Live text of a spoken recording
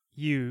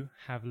you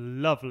have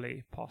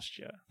lovely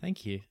posture.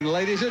 Thank you.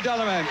 Ladies and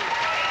gentlemen.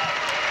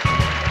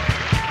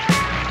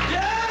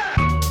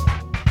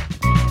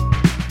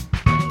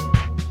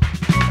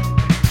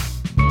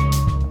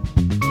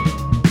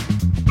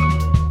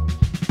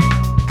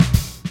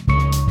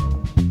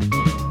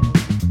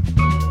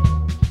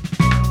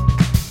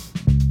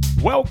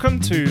 Welcome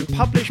to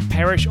Publish,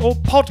 Perish or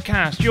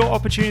Podcast, your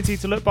opportunity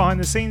to look behind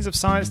the scenes of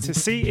science to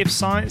see if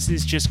science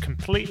is just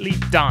completely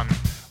done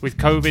with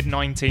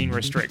COVID-19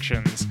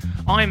 restrictions.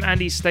 I'm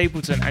Andy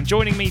Stapleton, and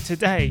joining me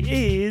today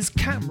is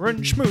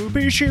Cameron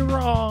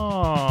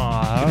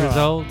Shmoopy-Shira. Good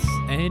results,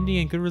 Andy,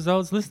 and good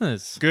results,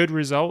 listeners. Good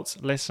results,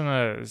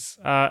 listeners.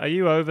 Are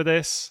you over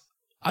this?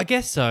 I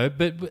guess so,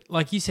 but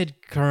like you said,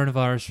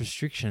 coronavirus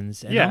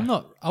restrictions. And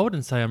Yeah. I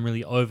wouldn't say I'm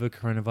really over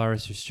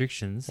coronavirus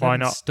restrictions. Why They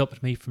haven't not?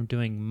 stopped me from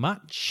doing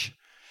much.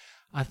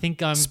 I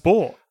think I'm...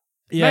 Sport.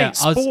 Yeah, Mate,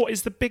 sport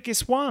is the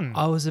biggest one.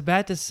 I was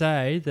about to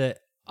say that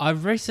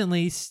I've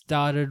recently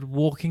started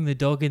walking the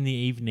dog in the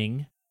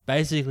evening,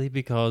 basically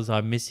because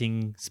I'm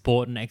missing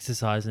sport and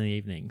exercise in the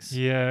evenings.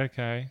 Yeah,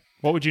 okay.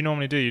 What would you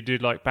normally do? You do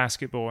like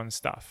basketball and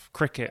stuff,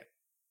 cricket.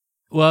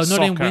 Well,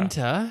 not in Soccer.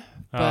 winter,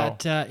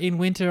 but in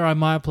winter I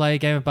might play a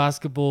game of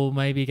basketball,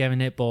 maybe a game of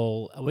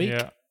netball a week.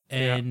 Yeah.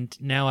 And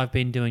now I've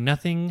been doing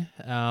nothing.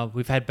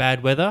 We've had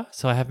bad weather,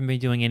 so I haven't been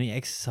doing any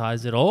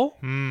exercise at all.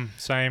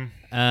 Same.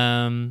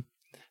 And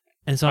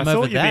so I I'm thought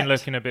over you've that. been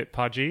looking a bit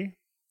pudgy.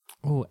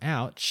 Oh,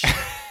 ouch.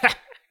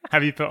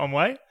 Have you put on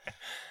weight?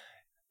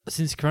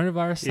 Since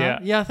coronavirus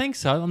started? Yeah, I think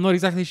so. I'm not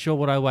exactly sure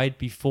what I weighed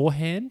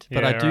beforehand,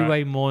 but I Yeah, do right.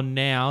 weigh more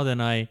now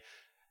than I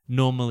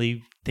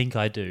normally think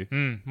I do.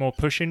 More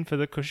pushing for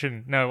the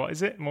cushion. No, what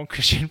is it? More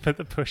cushion for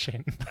the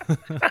pushing.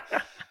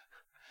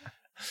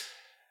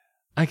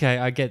 Okay,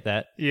 I get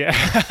that. Yeah.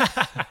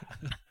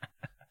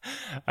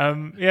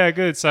 Yeah,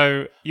 good.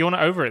 So you're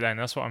not over it then?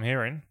 That's what I'm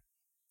hearing.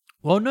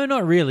 Well, no,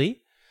 not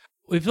really.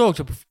 We've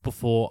talked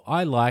before.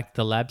 I like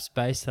the lab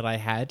space that I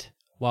had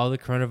while the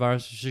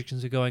coronavirus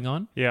restrictions are going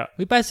on. Yeah.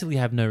 We basically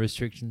have no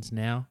restrictions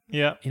now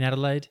Yeah. in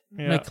Adelaide.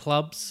 Yeah. No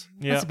clubs.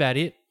 Yeah. That's about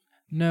it.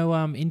 No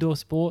indoor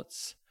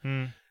sports.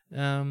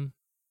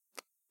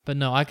 But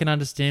no, I can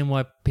understand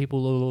why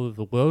people all over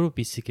the world would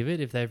be sick of it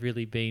if they've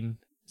really been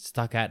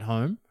stuck at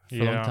home for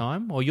a long Yeah.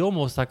 time. Or you're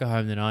more stuck at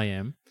home than I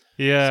am.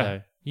 Yeah.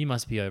 So you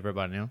must be over it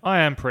by now. I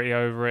am pretty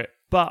over it,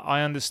 but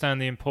I understand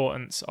the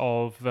importance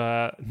of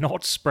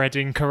not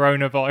spreading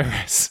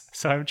coronavirus.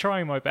 So I'm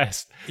trying my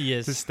best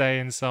Yes. to stay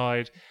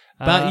inside.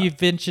 But you've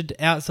ventured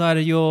outside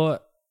of your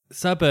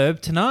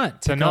suburb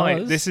tonight. Tonight,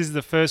 because- this is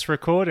the first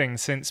recording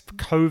since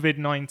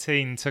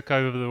COVID-19 took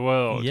over the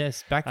world.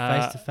 Yes, back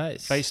face to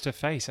face. Face to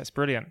face, that's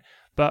brilliant.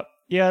 But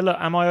yeah, look,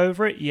 am I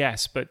over it?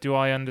 Yes. But do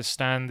I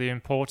understand the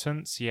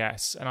importance?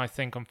 Yes. And I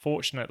think,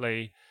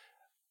 unfortunately,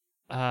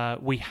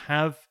 we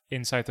have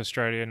in South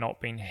Australia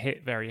not been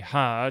hit very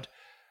hard.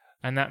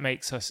 And that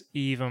makes us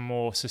even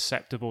more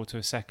susceptible to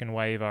a second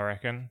wave, I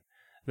reckon.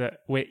 That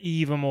we're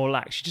even more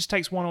lax. It just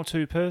takes one or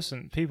two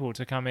people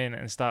to come in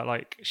and start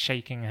like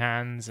shaking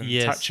hands and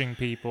Yes. touching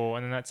people,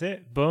 and then that's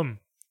it. Boom,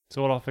 it's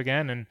all off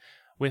again, and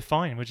we're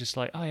fine. We're just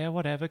like, oh yeah,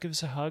 whatever. Give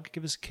us a hug,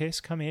 give us a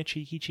kiss. Come here,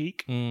 cheeky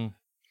cheek. Yeah,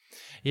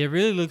 it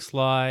really looks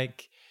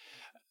like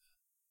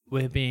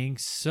we're being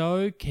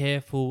so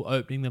careful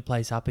opening the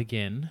place up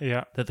again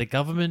Yeah, that the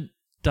government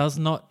does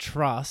not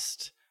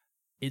trust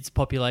its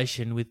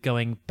population with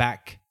going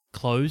back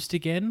closed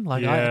again.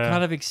 Like I Yeah.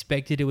 kind of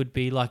expected it would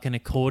be like an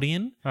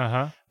accordion,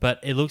 but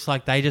it looks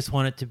like they just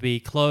want it to be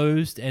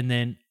closed and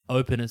then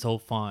open. It's all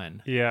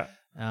fine. yeah,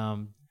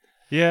 Um,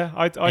 yeah.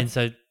 and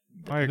so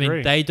I mean,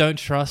 agree. they don't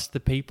trust the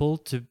people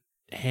to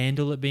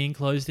handle it being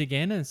closed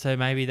again, and so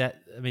maybe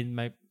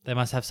they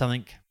must have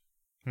something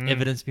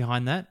evidence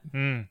behind that.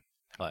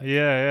 Like-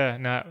 Yeah.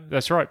 No,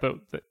 that's right. But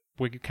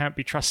we can't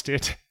be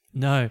trusted.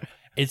 No,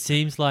 it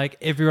seems like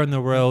everyone in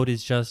the world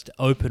is just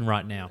open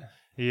right now,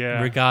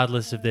 Yeah,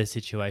 regardless of their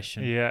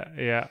situation.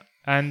 yeah.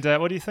 And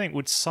what do you think?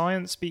 Would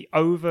science be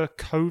over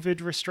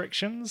COVID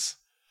restrictions?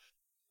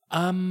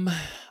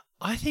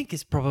 I think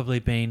it's probably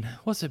been,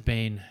 what's it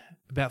been?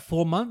 About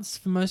 4 months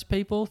for most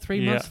people? 3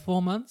 Yeah. months,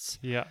 4 months?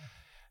 Yeah.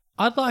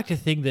 I'd like to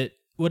think that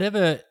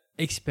whatever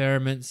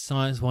experiments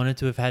science wanted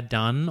to have had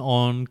done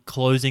on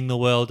closing the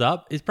world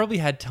up, it's probably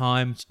had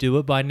time to do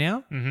it by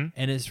now, and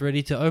it's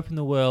ready to open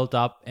the world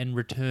up and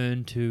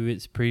return to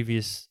its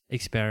previous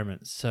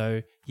experiments.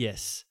 So,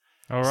 yes,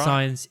 All right.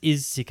 science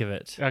is sick of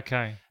it.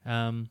 Okay.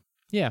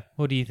 Yeah,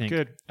 what do you think?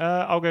 Good.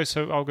 I'll go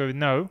with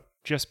no,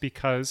 just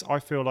because I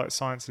feel like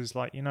science is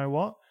like, you know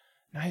what?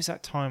 Now's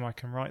that time I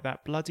can write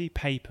that bloody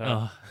paper.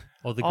 Oh,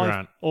 or the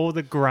grant. Or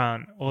the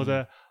grant. Or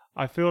the...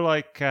 I feel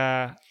like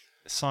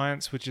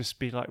science would just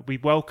be like, we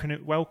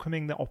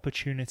welcoming the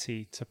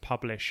opportunity to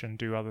publish and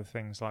do other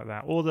things like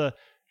that. All the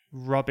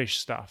rubbish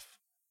stuff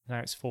now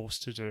it's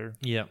forced to do.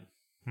 Yeah,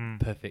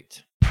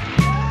 perfect.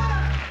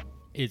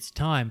 It's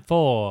time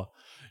for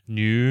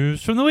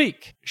News from the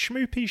Week.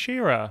 Shmoopy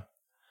Shira.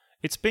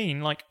 It's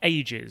been like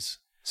ages.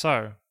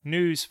 So,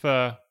 news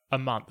for a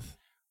month.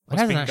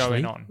 What's been hasn't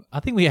going actually. on? I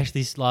think we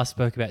actually last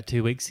spoke about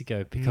 2 weeks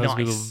ago because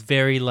we were Nice.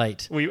 very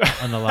late We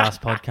on the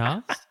last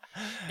podcast.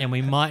 And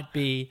we might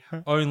be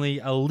only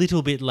a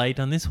little bit late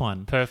on this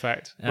one.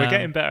 Perfect. We're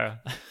getting better.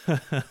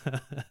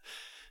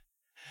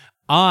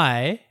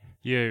 I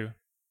You.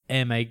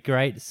 am a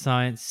great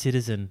science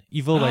citizen.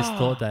 You've always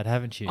thought that,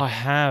 haven't you? I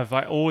have.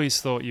 I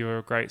always thought you were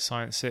a great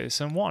science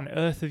citizen. What on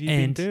earth have you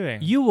and been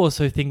doing? you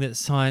also think that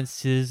science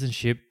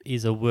citizenship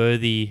is a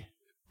worthy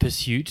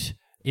pursuit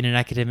in an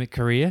academic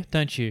career,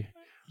 don't you?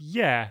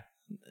 Yeah.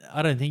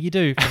 I don't think you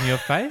do from your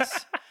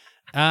face.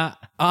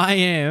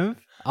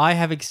 I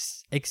have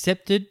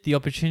accepted the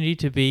opportunity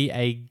to be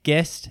a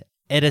guest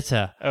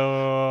editor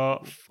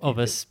of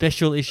a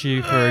special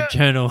issue for a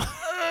journal.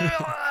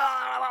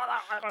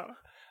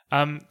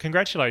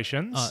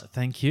 Congratulations.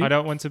 Thank you. I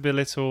don't want to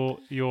belittle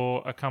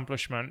your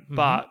accomplishment,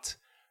 but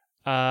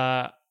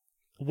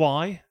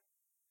why?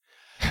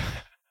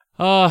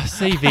 Oh,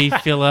 CV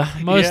filler.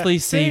 Mostly Yeah.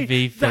 See,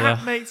 CV filler.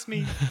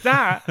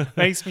 That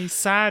makes me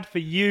sad for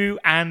you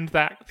and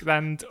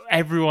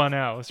everyone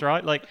else,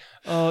 right? Like,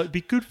 it'd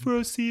be good for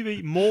a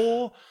CV.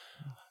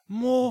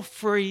 More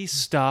free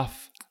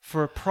stuff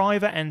for a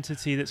private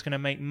entity that's going to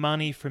make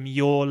money from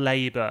your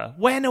labor.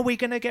 When are we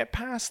going to get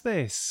past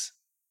this?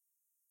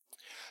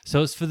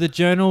 So it's for the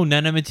journal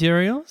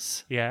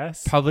Nanomaterials,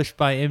 Yes. published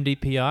by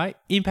MDPI.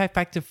 Impact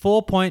factor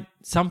 4 point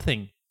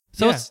something.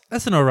 So Yeah.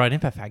 that's an all right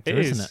impact factor, It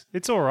isn't is. it?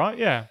 It's all right,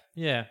 yeah.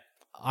 Yeah.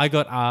 I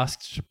got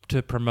asked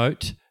to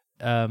promote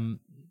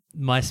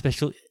my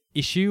special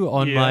issue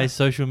on my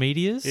social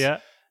medias. Yeah.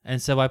 And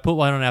so I put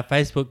one on our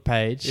Facebook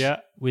page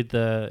Yeah. with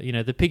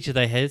the picture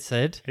they had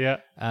said,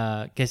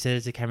 Yeah. guest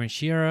editor Cameron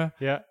Shearer,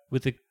 Yeah.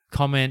 with the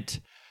comment,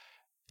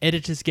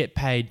 editors get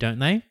paid, don't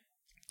they?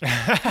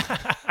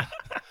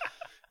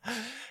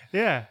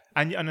 Yeah.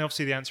 And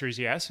obviously the answer is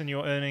yes, and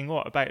you're earning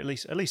what, about at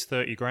least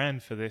 30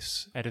 grand for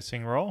this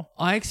editing role?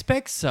 I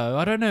expect so.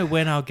 I don't know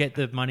when I'll get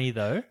the money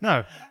though.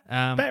 No.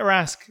 Um, Better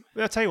ask.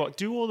 I'll tell you what,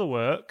 do all the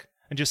work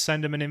and just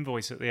send them an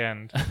invoice at the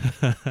end.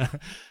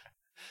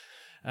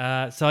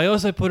 So I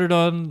also put it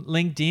on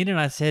LinkedIn and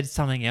I said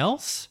something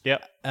else.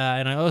 Yep.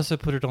 And I also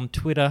put it on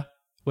Twitter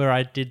where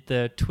I did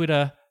the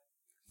Twitter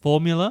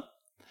formula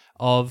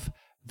of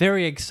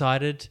very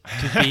excited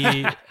to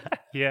be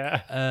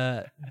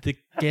Yeah. the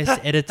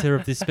guest editor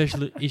of this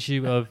special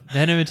issue of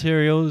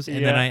Nanomaterials.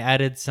 And then Yeah. I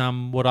added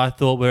some what I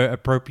thought were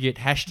appropriate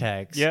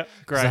hashtags. Yep.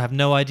 'Cause Great. I have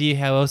no idea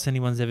how else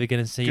anyone's ever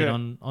going to see Good.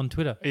 it on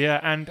Twitter.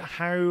 Yeah. And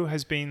how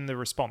has been the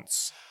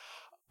response?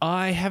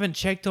 I haven't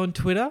checked on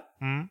Twitter.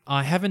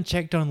 I haven't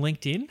checked on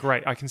LinkedIn.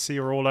 Great. I can see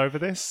you're all over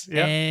this.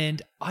 Yeah.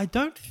 And I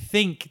don't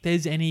think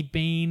there's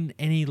been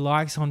any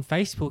likes on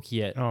Facebook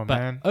yet. Oh, but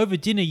man. over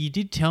dinner, you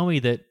did tell me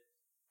that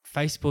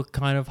Facebook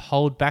kind of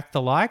hold back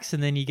the likes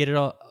and then you get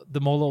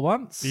them all at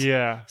once.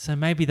 Yeah. So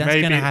maybe that's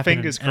Maybe, going to happen.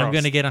 fingers and I'm going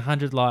crossed. to get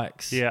 100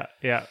 likes. Yeah.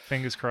 Yeah.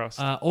 Fingers crossed.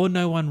 Or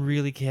no one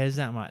really cares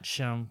that much.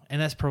 And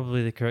that's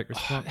probably the correct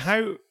response.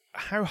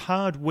 How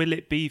hard will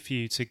it be for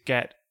you to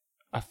get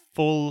a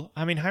full?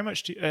 I mean, how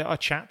much do a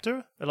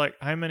chapter? Like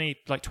how many?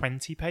 Like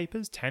 20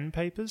 papers, 10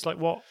 papers? Like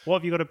what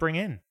have you got to bring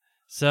in?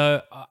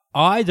 So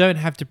I don't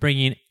have to bring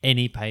in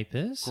any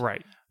papers.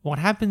 Great. What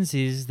happens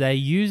is they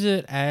use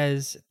it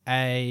as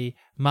a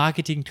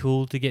marketing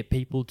tool to get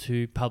people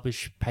to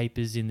publish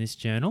papers in this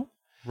journal.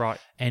 Right.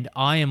 And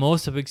I am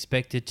also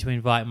expected to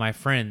invite my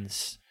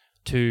friends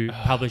to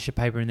publish a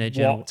paper in their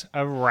journal. What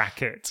a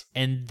racket.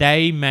 And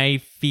they may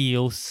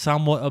feel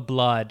somewhat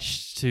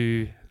obliged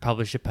to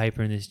publish a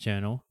paper in this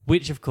journal,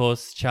 which of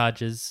course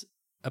charges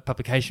a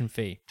publication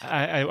fee.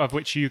 Of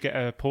which you get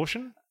a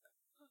portion?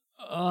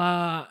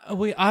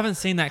 I haven't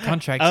seen that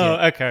contract Oh,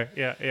 yet. okay.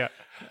 Yeah,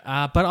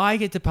 yeah. But I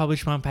get to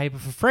publish one paper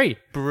for free.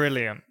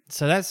 Brilliant.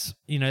 So that's,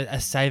 a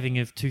saving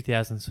of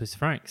 2,000 Swiss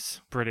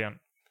francs. Brilliant.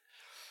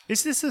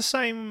 Is this the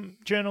same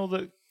journal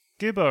that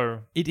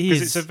Gibbo? It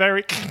Because is. it's a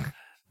very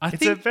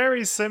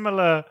very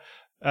similar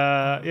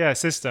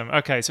system.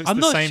 Okay, so it's I'm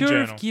the not same sure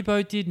journal. if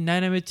Gibbo did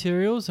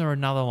nanomaterials or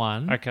another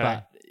one. Okay.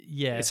 But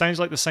yeah, It sounds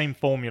like the same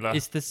formula.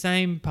 it's the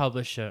same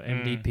publisher,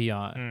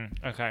 MDPI.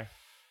 Okay.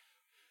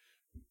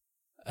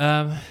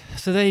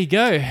 So there you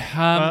go.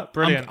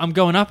 Brilliant. I'm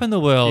going up in the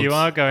world. You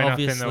are going up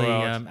in the Obviously,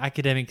 world.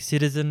 academic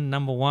citizen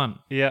number one.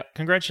 Yeah,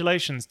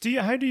 congratulations.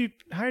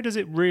 How does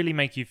it really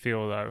make you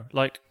feel though?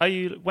 Like,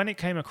 when it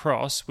came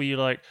across, were you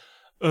like,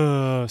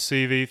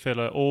 CV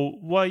filler, or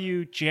were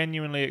you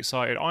genuinely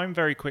excited? I'm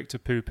very quick to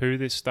poo-poo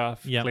this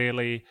stuff. Yep.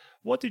 Clearly,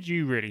 what did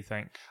you really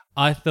think?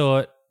 I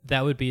thought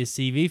that would be a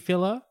CV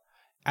filler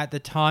at the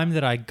time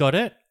that I got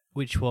it,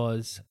 which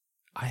was,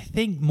 I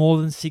think, more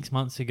than 6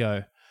 months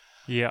ago.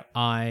 Yeah,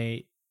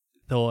 I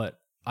thought,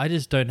 I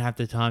just don't have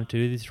the time to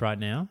do this right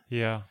now.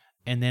 yeah.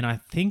 And then I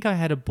think I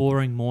had a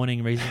boring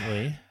morning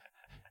recently,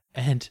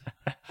 and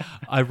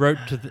I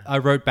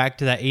wrote back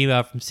to that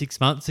email from 6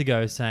 months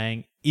ago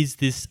saying, "Is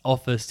this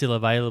offer still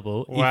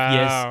available? Wow. If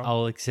yes,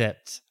 I'll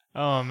accept."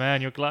 Oh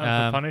man, you're glad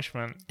for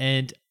punishment.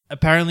 And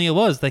apparently it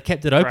was. They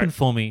kept it open Great.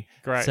 for me.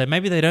 Great. So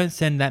maybe they don't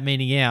send that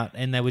meaning out,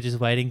 and they were just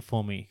waiting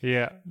for me.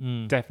 Yeah,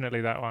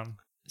 definitely that one.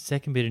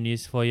 second bit of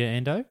news for you,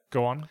 Ando.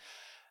 Go on.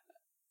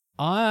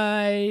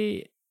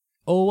 I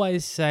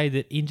always say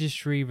that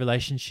industry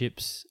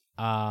relationships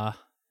are,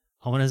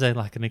 I want to say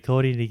like an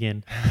accordion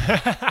again.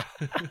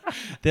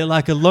 They're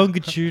like a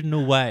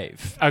longitudinal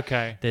wave.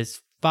 Okay.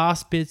 There's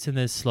fast bits and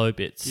there's slow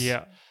bits.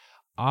 Yeah.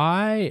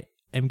 I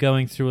am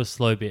going through a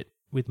slow bit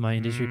with my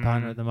industry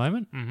partner at the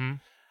moment. Mm-hmm.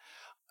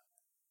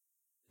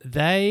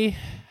 They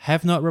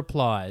have not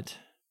replied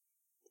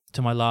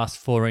to my last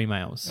 4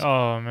 emails.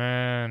 Oh,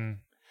 man.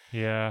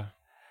 Yeah.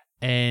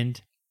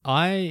 And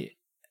it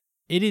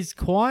is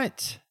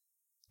quite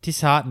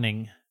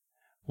disheartening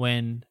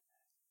when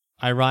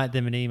I write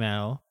them an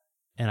email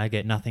and I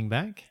get nothing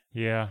back.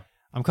 Yeah.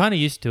 I'm kind of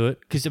used to it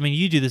because, I mean,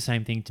 you do the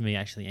same thing to me,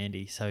 actually,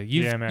 Andy. So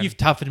you've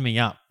toughened me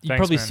up. You Thanks,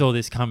 probably man. saw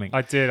this coming.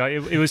 I did.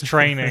 It was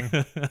training.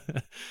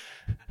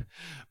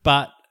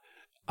 But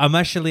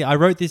I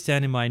wrote this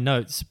down in my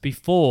notes.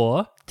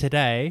 Before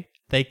today,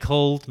 they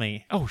called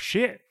me. Oh,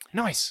 shit.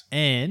 Nice.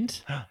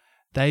 And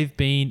they've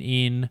been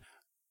in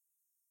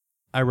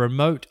a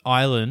remote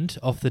island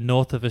off the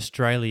north of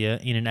Australia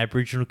in an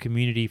Aboriginal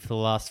community for the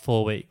last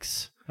 4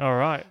 weeks. All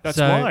right. That's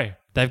So why.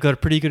 They've got a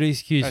pretty good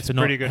excuse That's for a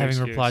not pretty good having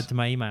excuse. replied to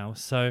my email.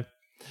 So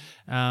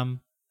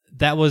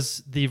that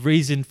was the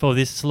reason for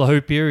this slow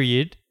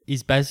period,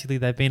 is basically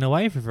they've been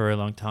away for a very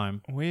long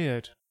time.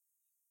 Weird.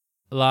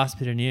 Last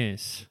bit of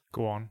news.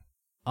 Go on.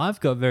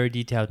 I've got very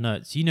detailed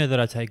notes. You know that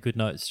I take good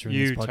notes during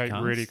this You podcast. take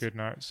really good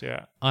notes,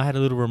 yeah. I had a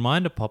little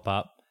reminder pop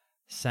up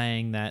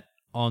saying that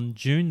on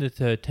June the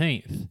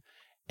 13th,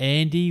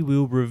 Andy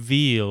will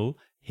reveal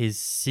his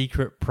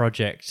secret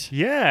project.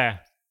 Yeah.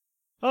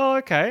 Oh,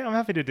 okay. I'm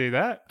happy to do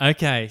that.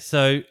 Okay,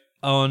 so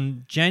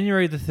on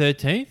January the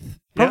 13th,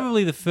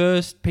 probably the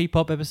first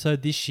P-Pop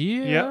episode this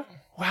year. Yeah.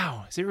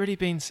 Wow. Has it really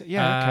been...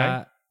 Yeah,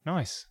 okay.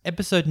 Nice.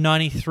 Episode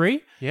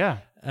 93. Yeah.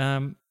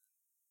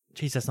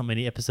 Geez, that's not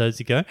many episodes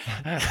ago.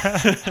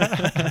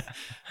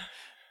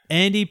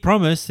 Andy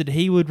promised that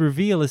he would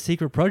reveal a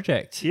secret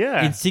project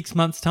in 6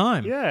 months'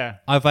 time. Yeah.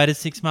 I've waited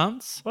 6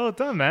 months. Well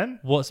done, man.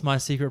 What's my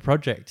secret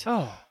project?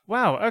 Oh,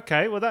 wow.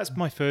 Okay. Well, that's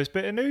my first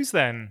bit of news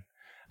then.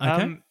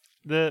 Okay.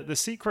 The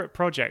secret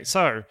project.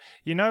 So,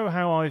 you know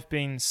how I've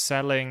been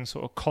selling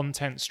sort of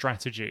content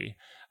strategy?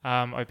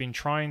 I've been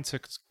trying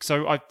to...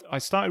 So I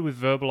started with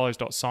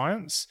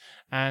verbalize.science.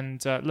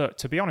 And look,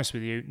 to be honest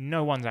with you,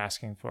 no one's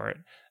asking for it.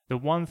 The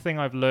one thing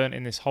I've learned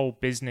in this whole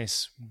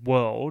business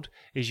world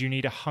is you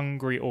need a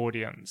hungry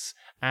audience.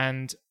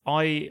 And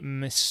I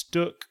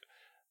mistook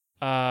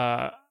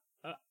my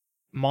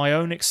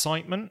own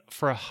excitement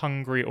for a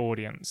hungry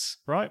audience,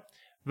 right?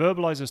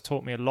 Verbalize has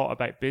taught me a lot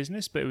about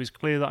business, but it was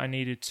clear that I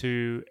needed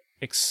to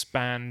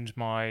expand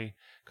my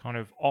kind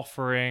of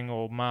offering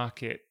or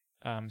market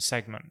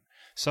segment.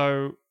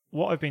 So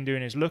what I've been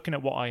doing is looking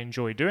at what I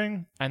enjoy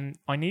doing, and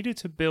I needed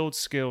to build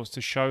skills to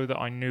show that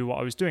I knew what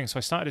I was doing. So I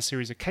started a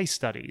series of case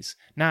studies.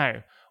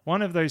 Now,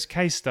 one of those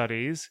case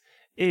studies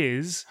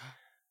is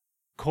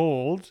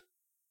called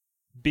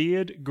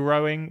Beard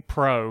Growing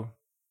Pro.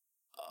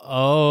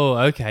 Oh,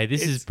 okay.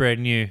 This is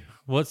brand new.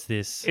 What's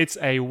this? It's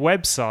a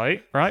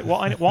website, right?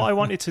 What I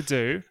wanted to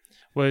do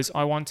was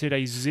I wanted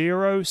a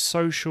zero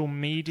social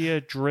media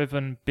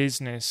driven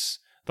business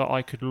that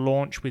I could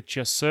launch with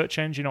just search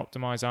engine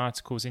optimized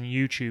articles in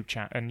YouTube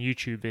chat and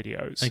YouTube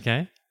videos.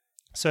 Okay.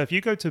 So if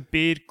you go to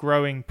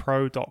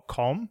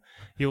beardgrowingpro.com,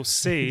 you'll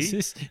see... Is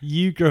this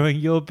you growing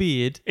your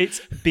beard?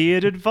 It's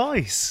beard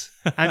advice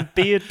and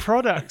beard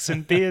products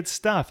and beard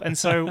stuff. And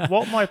so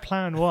what my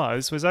plan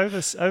was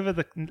over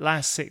the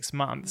last 6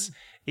 months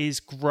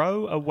is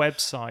grow a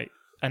website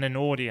and an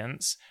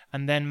audience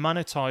and then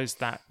monetize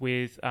that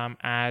with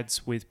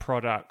ads, with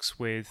products,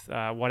 with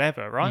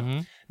whatever, right?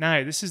 Mm-hmm.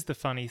 Now, this is the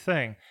funny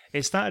thing.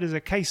 It started as a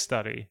case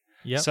study.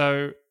 Yep.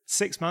 So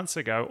 6 months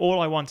ago,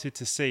 all I wanted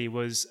to see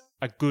was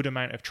a good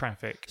amount of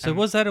traffic. So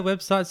was that a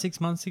website 6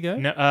 months ago?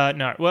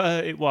 No. Well,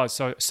 it was.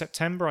 So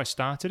September I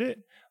started it,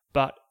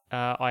 but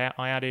I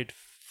added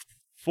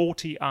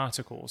 40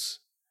 articles.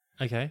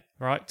 Okay.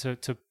 Right.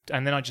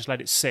 And then I just let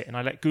it sit and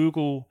I let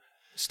Google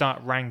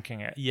start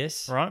ranking it.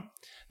 Yes. Right.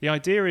 The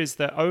idea is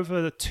that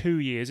over the 2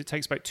 years, it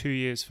takes about 2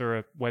 years for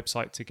a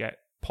website to get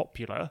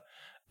popular.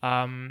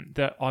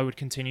 That I would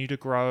continue to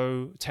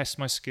grow, test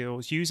my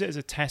skills, use it as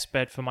a test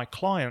bed for my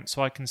clients.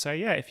 So I can say,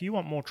 yeah, if you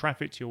want more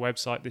traffic to your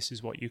website, this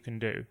is what you can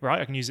do,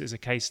 right? I can use it as a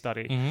case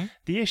study. Mm-hmm.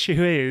 The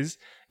issue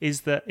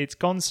is that it's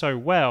gone so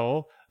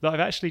well that I've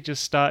actually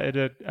just started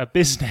a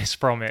business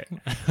from it.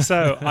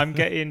 So I'm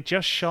getting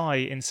just shy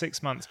in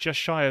 6 months, just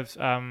shy of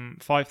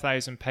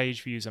 5,000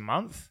 page views a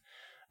month.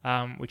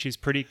 Which is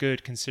pretty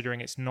good considering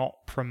it's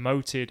not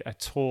promoted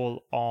at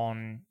all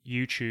on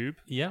YouTube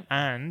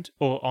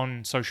or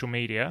on social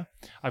media.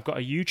 I've got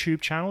a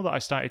YouTube channel that I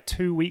started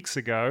 2 weeks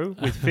ago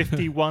with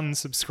 51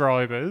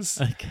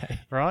 subscribers. Okay.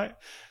 Right?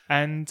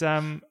 And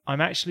I'm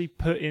actually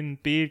putting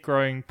Beard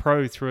Growing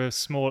Pro through a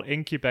small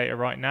incubator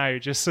right now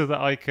just so that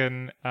I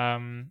can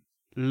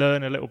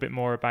learn a little bit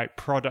more about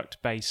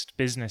product-based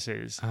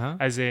businesses,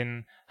 as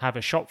in have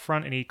a shop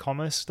front, an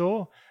e-commerce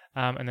store,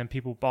 and then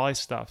people buy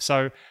stuff.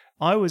 So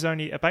I was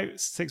only about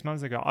 6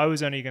 months ago, I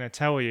was only going to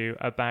tell you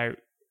about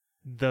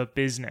the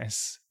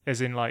business,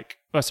 as in like,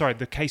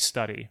 the case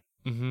study,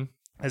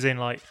 as in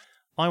like,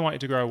 I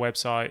wanted to grow a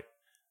website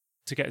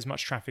to get as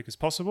much traffic as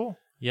possible.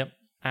 Yep.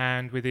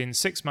 And within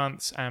 6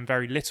 months and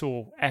very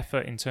little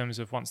effort in terms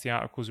of once the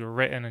articles were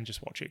written and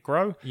just watch it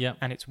grow. Yep.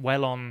 And it's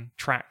well on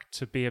track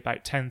to be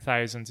about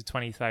 10,000 to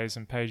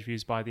 20,000 page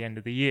views by the end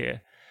of the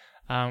year,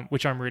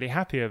 which I'm really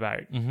happy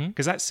about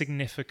because that's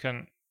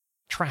significant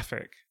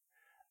traffic.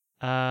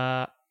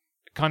 Kind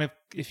of,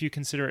 if you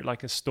consider it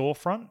like a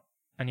storefront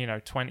and,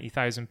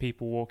 20,000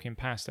 people walking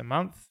past a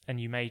month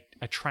and you may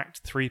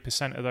attract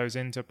 3% of those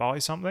in to buy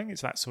something,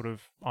 it's that sort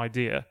of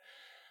idea.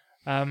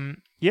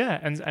 And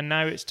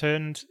now it's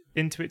turned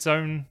into its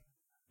own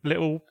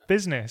little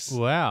business.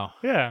 Wow.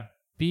 Yeah.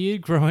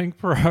 Beard growing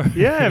pro.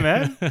 Yeah,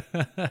 man.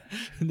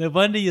 No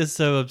wonder you're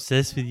so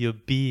obsessed with your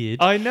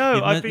beard. I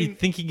know. You're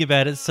thinking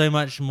about it so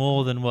much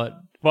more than what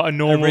a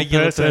normal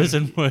regular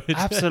person would.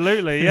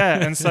 Absolutely,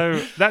 yeah. And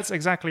so that's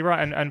exactly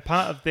right. And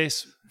part of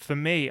this for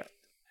me,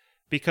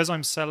 because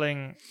I'm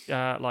selling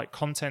like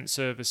content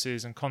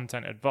services and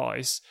content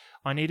advice,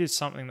 I needed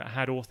something that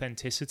had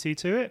authenticity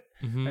to it.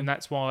 And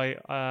that's why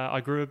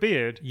I grew a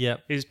beard.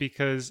 Yep. Is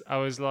because I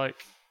was like,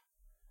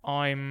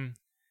 I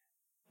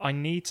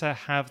need to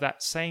have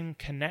that same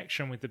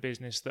connection with the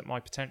business that my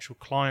potential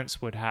clients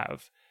would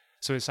have.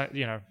 So it's,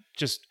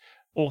 just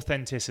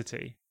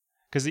authenticity.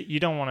 Because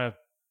you don't want to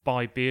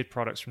buy beard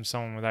products from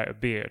someone without a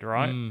beard,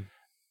 right?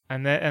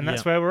 And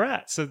that's where we're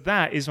at. So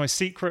that is my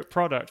secret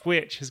product,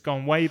 which has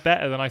gone way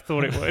better than I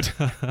thought it would.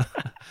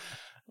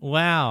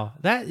 Wow.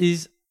 That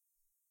is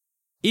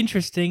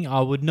interesting.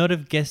 I would not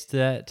have guessed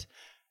that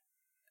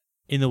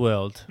in the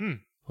world.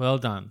 Well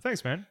done.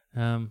 Thanks, man.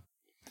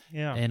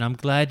 Yeah. And I'm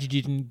glad you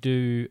didn't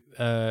do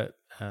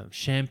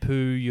shampoo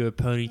your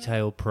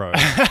ponytail pro.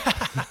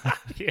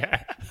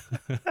 Yeah.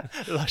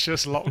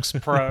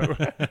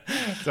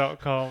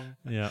 LusciousLocksPro.com.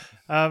 Yeah.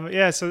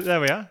 So there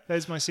we are.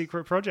 There's my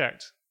secret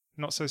project.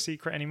 Not so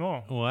secret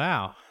anymore.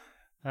 Wow.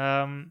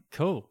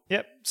 Cool.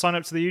 Yep. Sign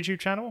up to the YouTube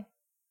channel.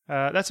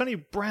 That's only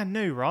brand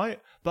new, right?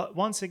 But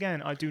once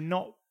again, I do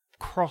not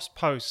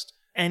cross-post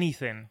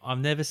anything. I've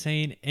never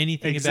seen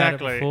anything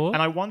Exactly. about it before.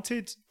 And I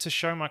wanted to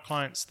show my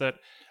clients that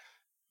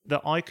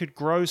I could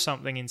grow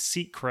something in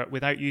secret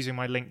without using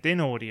my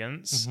LinkedIn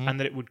audience and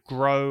that it would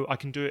grow. I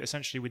can do it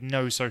essentially with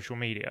no social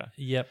media.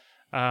 Yep.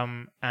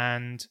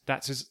 And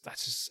that's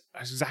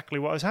exactly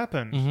what has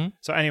happened.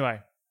 So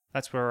anyway,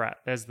 that's where we're at.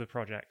 There's the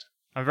project.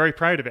 I'm very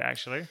proud of it,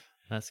 actually.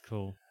 That's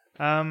cool.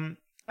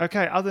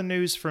 Okay, other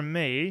news from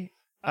me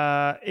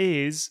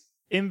is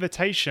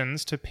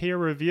invitations to peer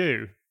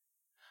review.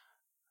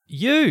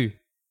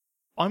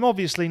 I'm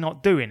obviously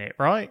not doing it,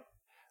 right?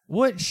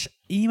 Which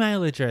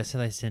email address are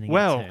they sending it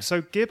to?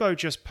 So Gibbo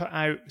just put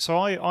out... So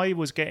I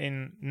was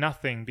getting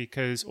nothing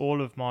because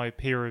all of my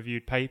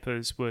peer-reviewed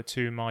papers were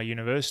to my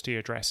university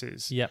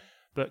addresses. Yep.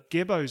 But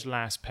Gibbo's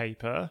last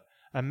paper,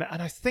 and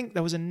I think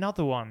there was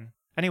another one.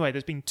 Anyway,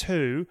 there's been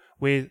two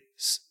with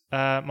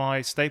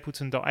my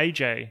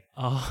stapleton.aj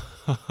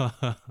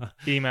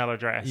email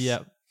address.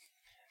 Yep.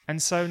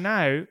 And so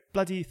now,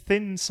 bloody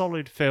Thin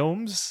Solid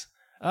Films...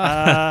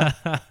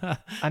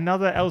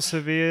 another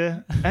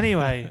Elsevier.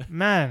 Anyway,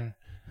 man,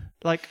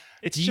 like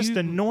it's just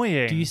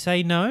annoying. Do you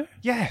say no?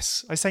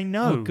 Yes, I say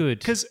no. Oh, good.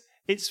 Because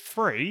it's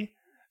free,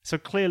 so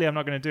clearly I'm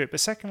not going to do it.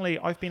 But secondly,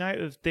 I've been out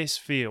of this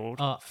field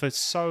for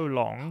so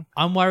long.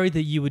 I'm worried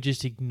that you would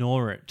just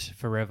ignore it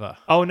forever.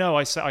 Oh no,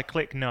 I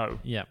click no.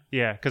 Yeah,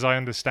 because I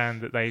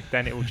understand that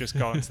then it will just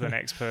go on to the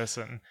next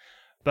person.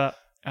 But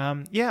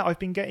I've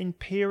been getting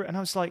peer, and I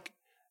was like,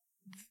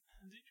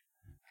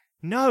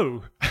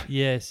 no.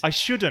 Yes. I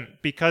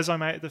shouldn't because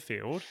I'm out of the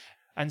field.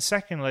 And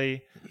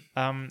secondly,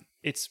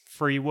 it's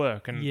free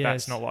work and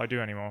that's not what I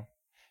do anymore.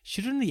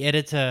 Shouldn't the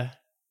editor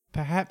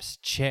perhaps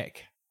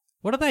check?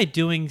 What are they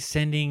doing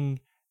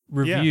sending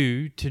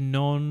review to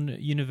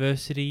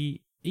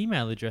non-university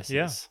email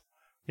addresses?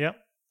 Yeah.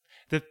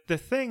 The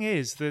thing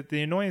is,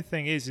 the annoying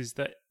thing is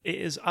that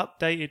it has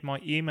updated my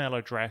email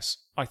address,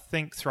 I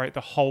think, throughout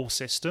the whole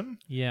system.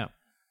 Yeah.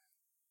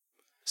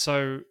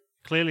 So...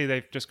 clearly,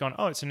 they've just gone,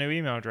 oh, it's a new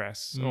email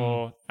address.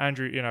 Or,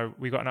 Andrew,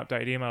 we got an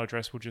updated email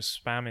address. We'll just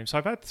spam him. So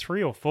I've had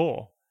 3 or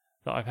 4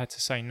 that I've had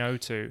to say no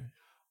to.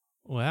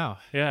 Wow.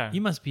 Yeah.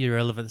 You must be a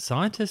relevant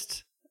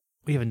scientist.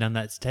 We haven't done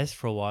that test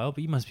for a while,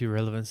 but you must be a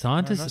relevant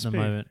scientist at the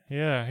moment.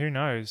 Yeah, who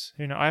knows?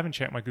 I haven't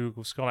checked my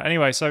Google Scholar.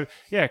 Anyway, so,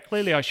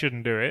 clearly I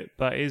shouldn't do it,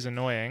 but it is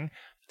annoying.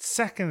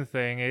 Second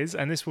thing is,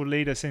 and this will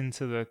lead us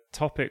into the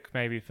topic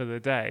maybe for the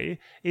day,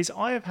 is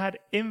I have had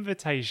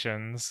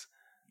invitations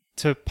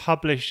to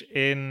publish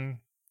in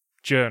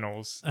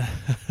journals.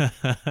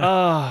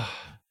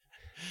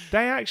 They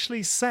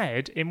actually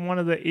said in one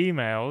of the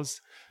emails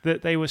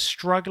that they were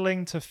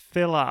struggling to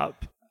fill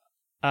up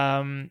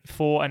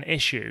for an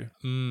issue.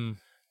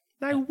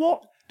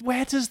 Now,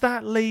 where does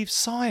that leave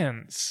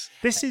science?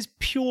 This is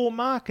pure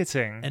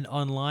marketing. An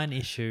online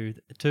issue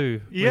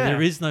too. Yeah. Where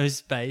there is no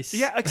space.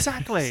 Yeah,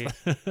 exactly.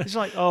 It's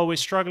like, oh, we're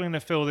struggling to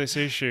fill this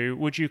issue.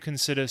 Would you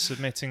consider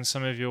submitting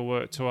some of your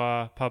work to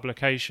our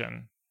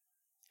publication?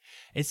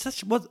 It's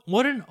such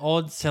what an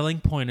odd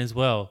selling point as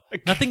well.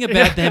 Nothing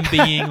about them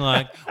being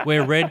like,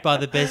 we're read by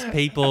the best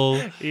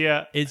people.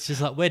 Yeah. It's just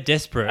like, we're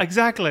desperate.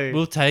 Exactly.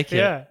 We'll take it.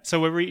 Yeah.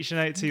 So we're reaching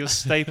out to your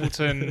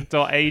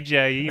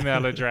stapleton.aj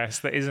email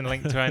address that isn't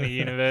linked to any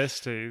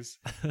universities.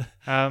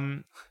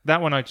 That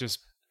one I just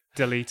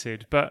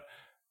deleted. But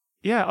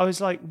yeah, I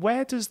was like,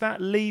 where does that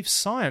leave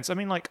science? I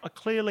mean, like,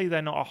 clearly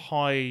they're not a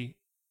high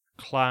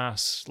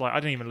class, like, I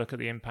didn't even look at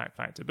the impact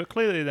factor, but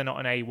clearly they're not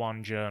an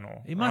A1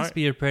 journal. It must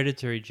be a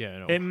predatory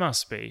journal. It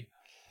must be.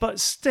 But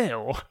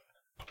still.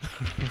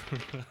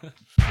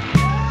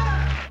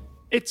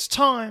 It's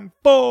time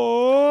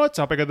for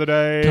Topic of the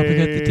Day. Topic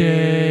of the day.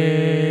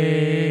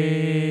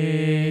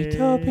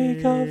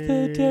 Topic of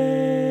the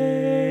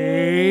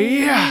day.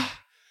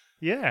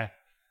 Yeah.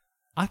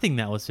 I think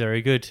that was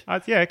very good.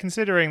 Yeah,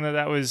 considering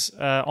that was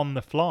on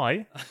the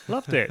fly.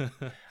 Loved it.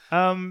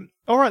 All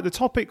right, the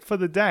topic for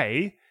the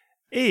day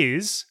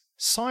is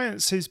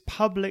science's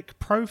public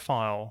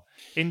profile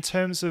in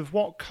terms of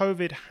what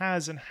COVID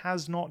has and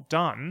has not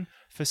done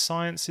for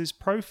science's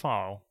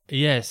profile.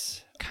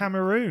 Yes.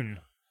 Cameroon.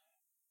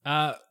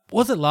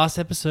 Was it last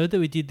episode that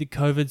we did the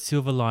COVID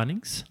silver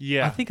linings?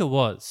 Yeah. I think it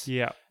was.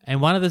 Yeah.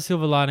 And one of the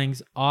silver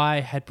linings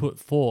I had put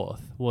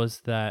forth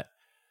was that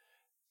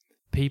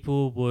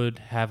people would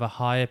have a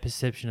higher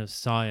perception of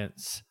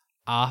science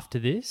after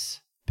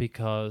this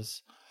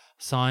because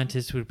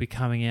scientists would be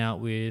coming out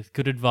with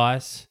good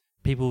advice,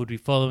 people would be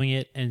following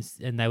it, and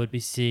they would be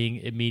seeing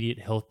immediate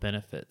health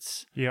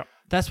benefits. Yeah.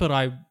 That's what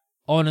I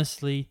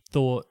honestly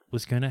thought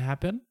was going to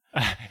happen.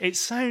 It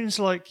sounds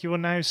like you're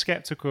now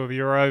skeptical of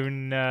your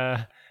own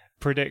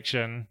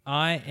prediction.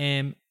 I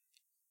am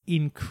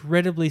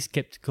incredibly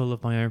skeptical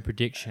of my own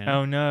prediction.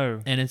 Oh,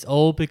 no. And it's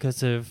all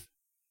because of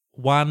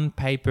one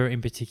paper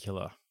in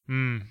particular.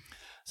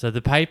 So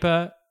the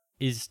paper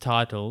is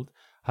titled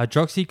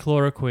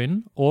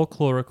Hydroxychloroquine or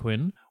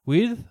Chloroquine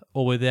with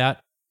or without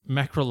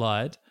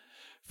macrolide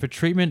for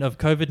treatment of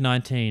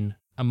COVID-19,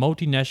 a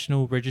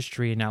multinational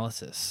registry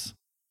analysis.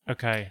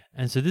 Okay.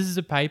 And so this is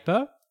a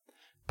paper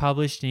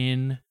published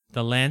in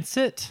The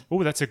Lancet.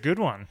 Oh, that's a good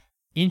one.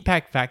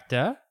 Impact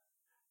factor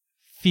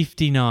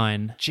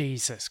 59.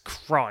 Jesus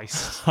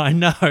Christ. I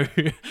know.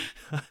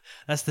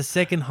 That's the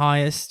second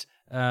highest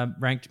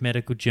ranked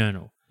medical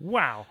journal.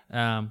 Wow.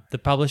 The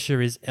publisher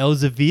is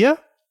Elsevier,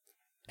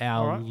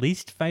 our right.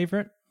 least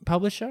favorite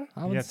publisher,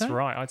 I would say. That's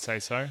right, I'd say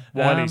so.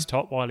 Wiley's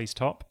top.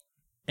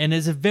 And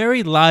it's a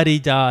very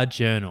la-di-da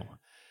journal.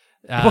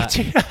 What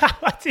do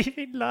you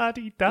mean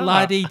la-di-da?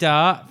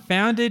 La-di-da,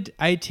 founded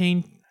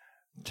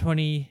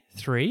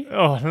 1823.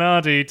 Oh,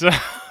 la-di-da.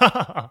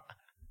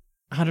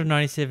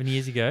 197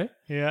 years ago.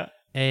 Yeah.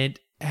 And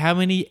how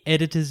many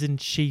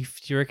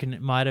editors-in-chief do you reckon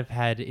it might have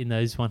had in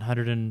those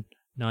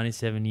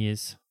 197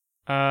 years?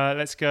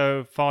 Let's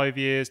go 5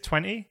 years,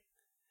 20.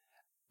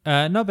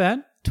 Not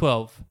bad.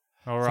 12.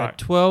 All right.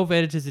 So 12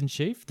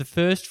 editors-in-chief. The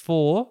first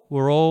 4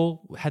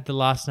 had the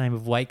last name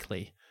of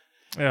Wakely.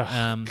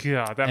 God,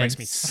 that makes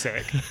me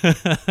sick.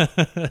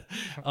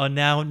 Oh,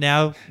 now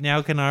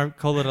can I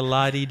call it a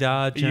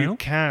la-di-da journal? You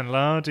can,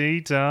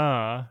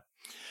 la-di-da.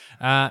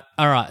 All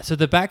right. So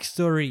the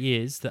backstory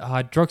is that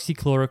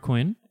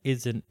hydroxychloroquine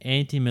is an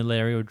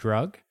anti-malarial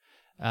drug,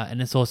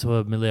 and it's also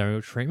a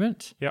malarial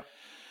treatment. Yep.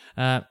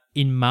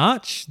 In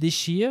March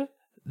this year,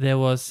 there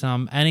was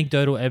some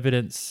anecdotal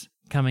evidence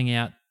coming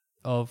out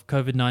of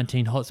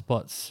COVID-19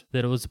 hotspots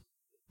that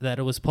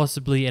it was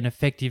possibly an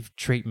effective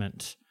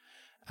treatment.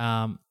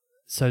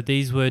 So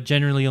these were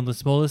generally on the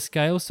smaller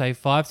scale, say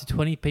 5 to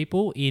 20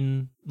 people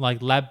in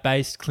like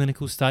lab-based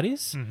clinical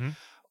studies,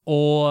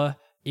 or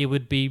it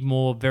would be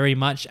more very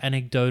much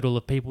anecdotal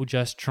of people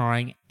just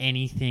trying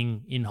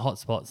anything in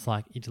hotspots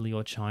like Italy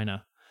or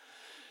China.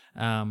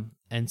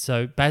 And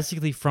so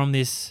basically from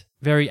this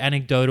very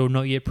anecdotal,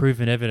 not yet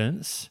proven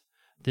evidence,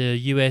 the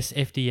US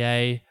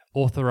FDA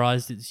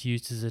authorized its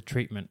use as a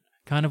treatment,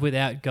 kind of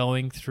without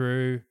going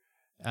through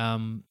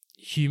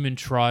human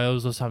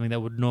trials or something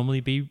that would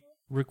normally be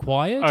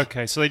required.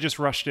 Okay, so they just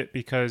rushed it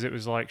because it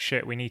was like,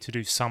 shit, we need to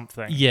do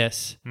something.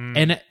 Yes.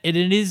 And it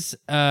is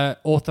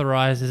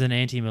authorized as an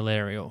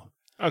anti-malarial.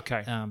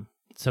 Okay.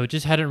 So it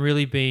just hasn't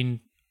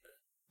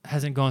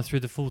gone through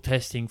the full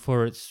testing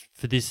for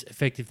this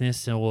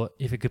effectiveness or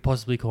if it could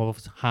possibly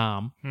cause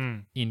harm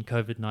in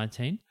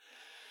COVID-19.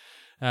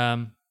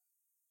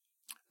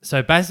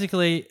 So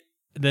basically,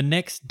 the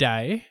next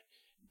day,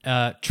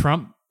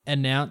 Trump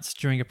announced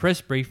during a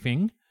press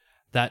briefing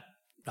that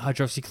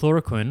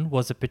hydroxychloroquine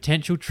was a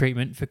potential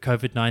treatment for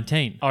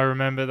COVID-19. I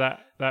remember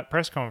that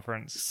press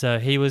conference. So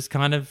he was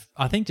kind of,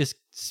 I think, just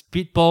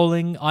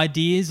spitballing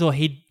ideas, or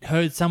he'd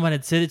heard someone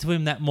had said it to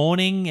him that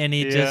morning and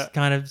he just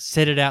kind of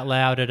said it out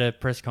loud at a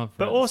press conference.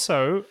 But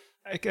also,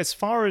 as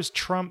far as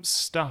Trump's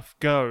stuff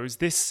goes,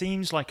 this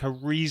seems like a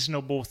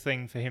reasonable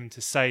thing for him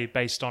to say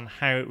based on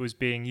how it was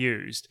being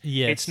used.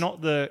 Yes. It's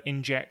not the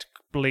inject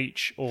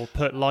bleach or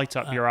put light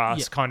up your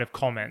ass kind of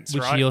comments,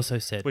 Which right? he also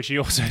said. Which he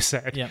also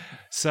said. Yeah.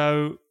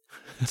 So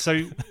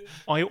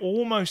I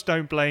almost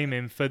don't blame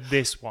him for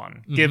this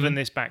one, given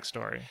this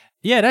backstory.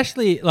 Yeah, it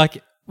actually,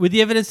 like, with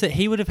the evidence that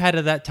he would have had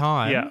at that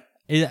time,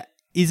 it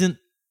isn't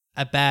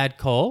a bad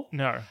call.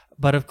 No.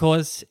 But of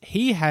course,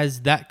 he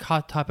has that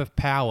type of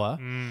power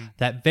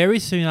that very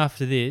soon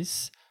after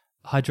this,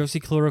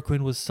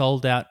 hydroxychloroquine was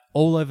sold out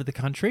all over the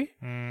country,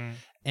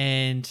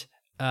 and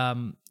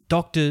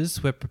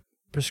doctors were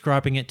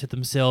prescribing it to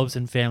themselves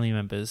and family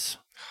members.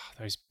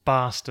 Those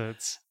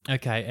bastards.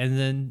 Okay, and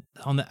then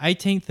on the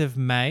 18th of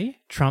May,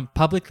 Trump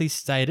publicly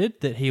stated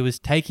that he was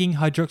taking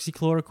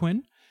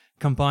hydroxychloroquine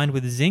combined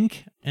with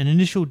zinc, an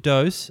initial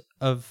dose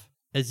of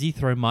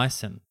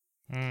azithromycin.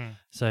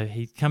 So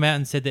he come out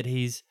and said that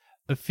he's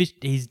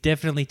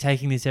definitely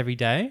taking this every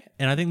day.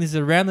 And I think this is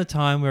around the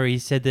time where he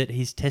said that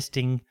he's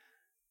testing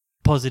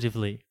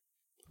positively,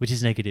 which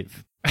is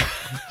negative.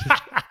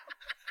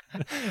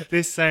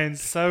 This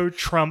sounds so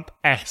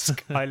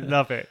Trump-esque. I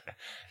love it.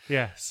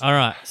 Yes. All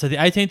right. So the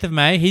 18th of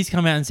May, he's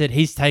come out and said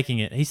he's taking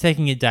it. He's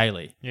taking it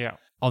daily. Yeah.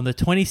 On the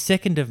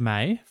 22nd of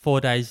May, 4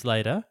 days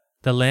later,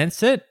 The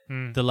Lancet,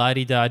 the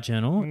la-di-da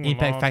journal,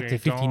 Impact Factor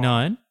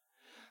 59,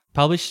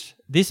 published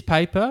this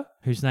paper,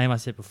 whose name I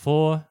said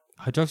before,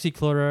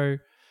 hydroxychloroquine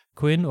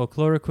or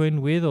chloroquine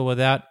with or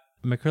without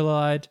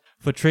macrolide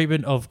for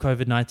treatment of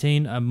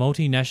COVID-19, a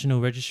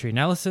multinational registry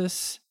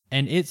analysis.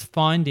 And its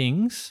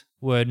findings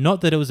were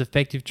not that it was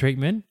effective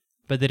treatment,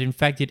 but that in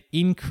fact it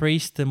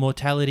increased the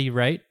mortality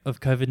rate of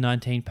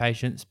COVID-19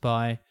 patients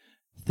by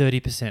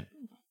 30%.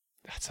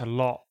 That's a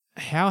lot.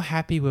 How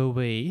happy were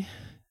we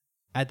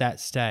at that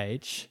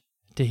stage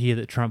to hear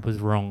that Trump was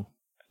wrong?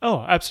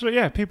 Oh,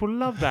 absolutely. Yeah, people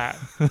love that.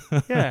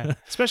 Yeah,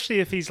 especially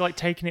if he's like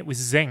taking it with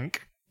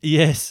zinc.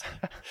 Yes.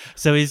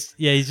 So he's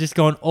just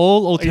gone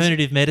all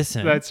alternative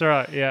medicine. That's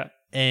right, yeah.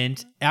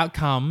 And out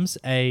comes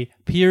a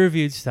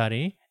peer-reviewed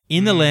study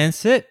in The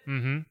Lancet,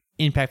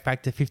 Impact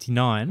Factor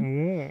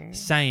 59,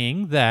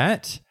 saying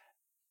that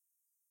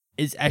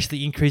it's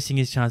actually increasing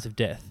his chance of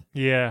death.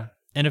 Yeah.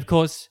 And of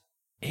course,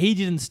 he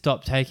didn't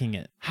stop taking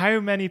it. How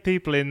many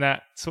people in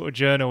that sort of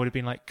journal would have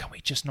been like, can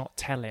we just not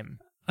tell him?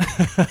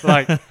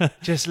 Like,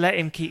 just let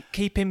him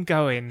keep him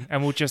going,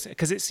 and we'll just,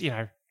 because it's,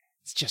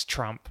 it's just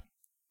Trump.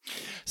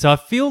 So I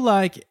feel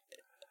like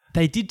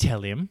they did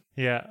tell him,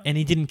 yeah, and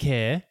he didn't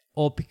care,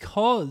 or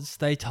because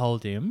they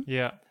told him,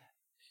 yeah,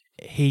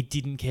 he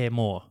didn't care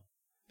more.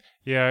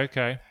 Yeah,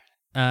 okay.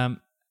 And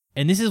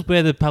this is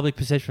where the public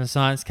perception of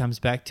science comes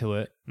back to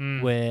it,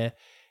 where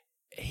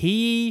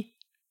he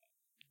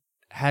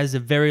has a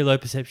very low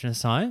perception of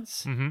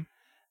science,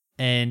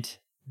 and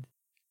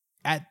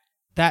at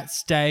that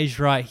stage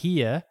right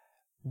here,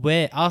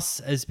 where us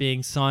as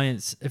being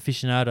science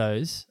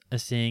aficionados are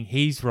seeing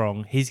he's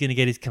wrong, he's going to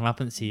get his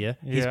comeuppance here,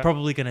 he's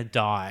probably going to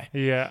die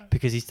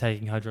because he's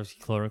taking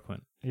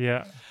hydroxychloroquine.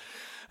 Yeah.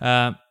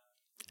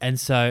 And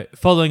so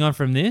following on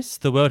from this,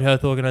 the World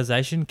Health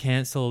Organization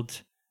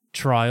cancelled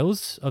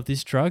trials of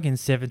this drug in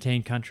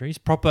 17 countries,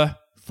 proper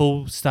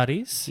full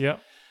studies. Yeah.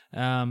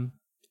 And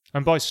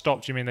by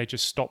stopped, you mean they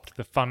just stopped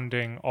the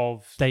funding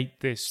of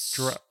this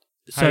drug?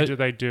 How do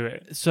they do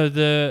it? So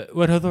the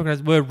World Health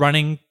Organization were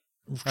running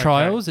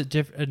trials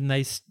and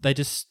they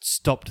just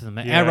stopped them.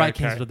 Outright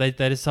cancelled. They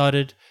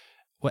decided,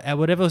 at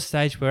whatever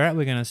stage we're at,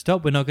 we're going to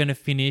stop. We're not going to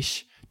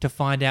finish to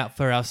find out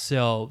for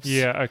ourselves.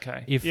 Yeah,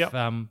 okay. If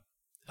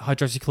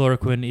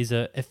hydroxychloroquine is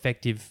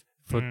effective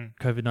for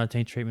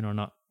COVID-19 treatment or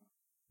not.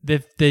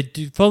 They're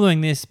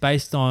following this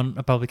based on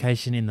a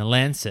publication in The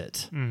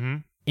Lancet.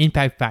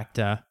 Impact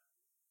Factor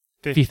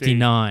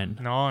 59.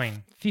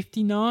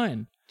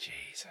 59.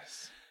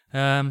 Jesus.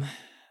 All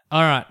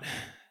right.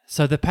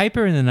 So the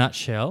paper in a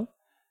nutshell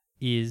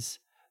is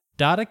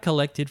data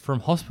collected from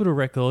hospital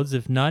records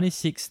of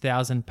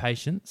 96,000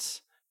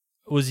 patients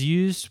was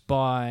used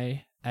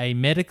by a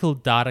medical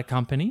data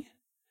company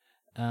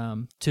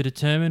to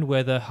determine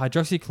whether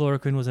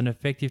hydroxychloroquine was an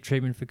effective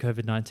treatment for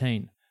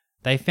COVID-19.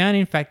 They found,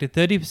 in fact, a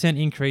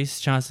 30%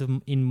 increased chance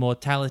in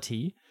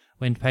mortality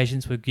when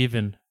patients were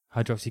given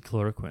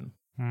hydroxychloroquine.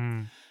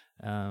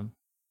 And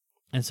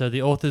so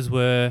the authors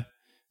were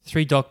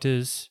 3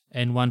 doctors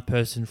and 1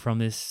 person from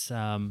this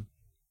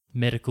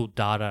medical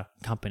data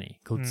company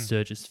called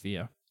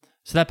Surgisphere.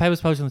 So that paper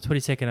was published on the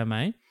 22nd of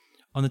May.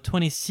 On the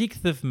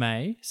 26th of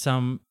May,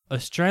 some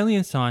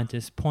Australian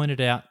scientists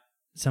pointed out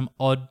some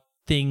odd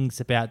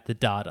things about the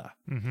data.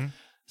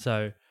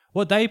 So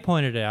what they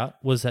pointed out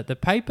was that the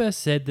paper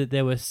said that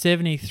there were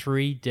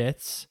 73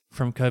 deaths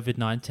from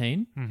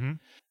COVID-19,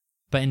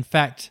 but in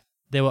fact,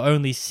 there were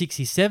only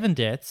 67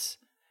 deaths,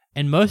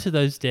 and most of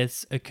those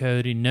deaths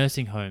occurred in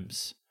nursing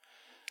homes.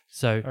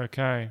 So,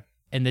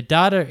 and the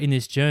data in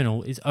this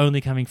journal is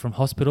only coming from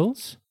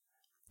hospitals,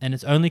 and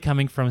it's only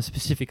coming from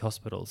specific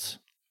hospitals.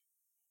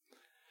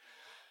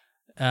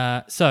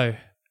 3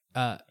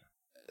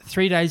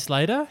 days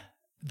later,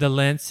 The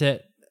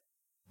Lancet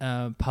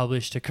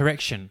published a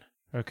correction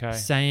Okay.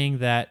 saying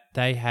that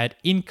they had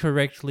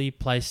incorrectly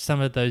placed some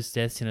of those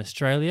deaths in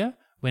Australia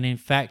when in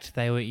fact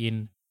they were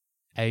in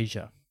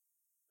Asia.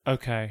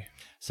 Okay.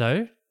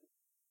 So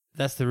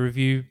that's the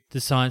review,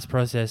 the science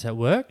process at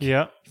work.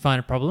 Yeah. Find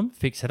a problem,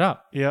 fix it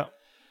up. Yeah.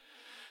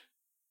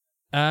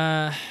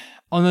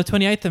 On the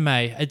 28th of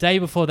May, a day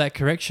before that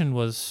correction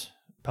was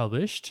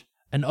published,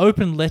 an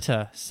open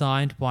letter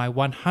signed by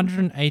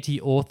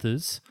 180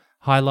 authors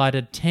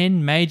highlighted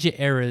 10 major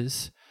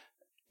errors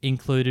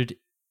included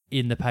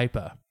in the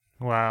paper.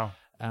 Wow.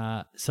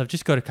 So I've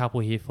just got a couple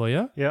here for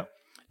you. Yeah.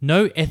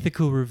 No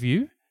ethical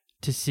review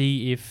to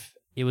see if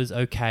it was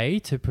okay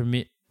to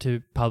permit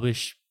to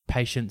publish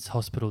patients'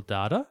 hospital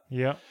data.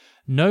 Yeah.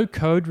 No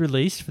code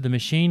released for the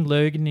machine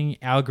learning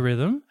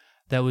algorithm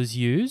that was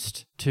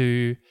used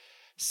to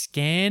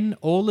scan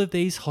all of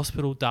these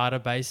hospital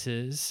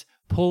databases,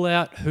 pull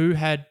out who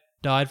had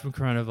died from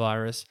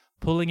coronavirus,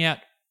 pulling out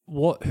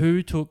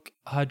who took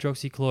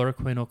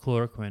hydroxychloroquine or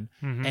chloroquine,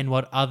 and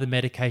what other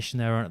medication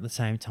they were on at the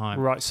same time.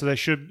 Right. So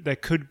there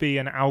could be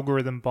an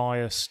algorithm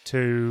bias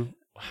to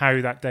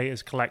how that data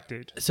is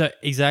collected. So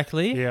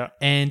exactly. Yeah.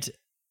 And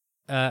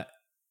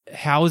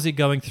how is it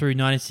going through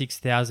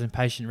 96,000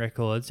 patient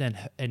records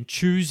and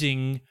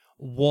choosing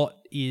what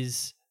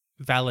is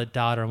valid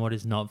data and what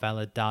is not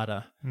valid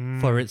data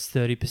for its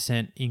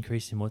 30%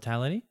 increase in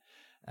mortality?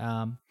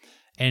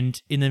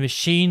 And in the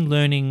machine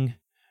learning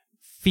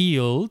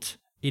field,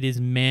 it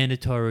is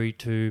mandatory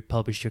to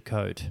publish your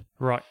code.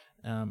 Right.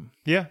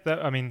 Yeah.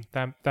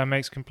 That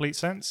makes complete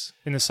sense.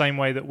 In the same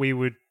way that we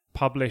would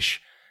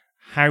publish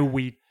how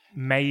we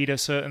made a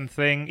certain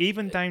thing,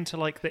 even down to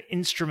like the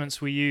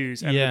instruments we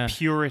use and the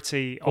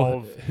purity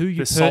of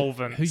the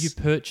solvents. Who you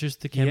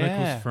purchased the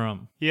chemicals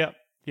from. Yeah.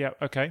 Yeah.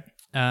 Okay.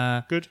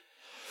 Good.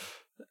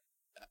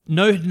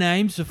 No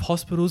names of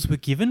hospitals were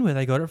given where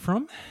they got it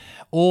from,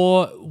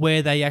 or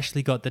where they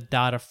actually got the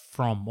data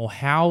from, or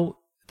how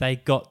they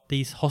got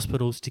these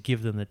hospitals to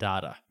give them the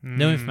data.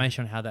 No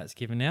information on how that's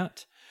given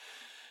out.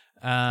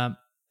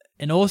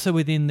 And also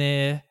within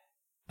there,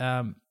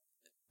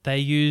 they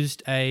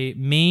used a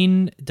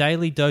mean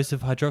daily dose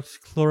of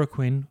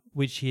hydroxychloroquine,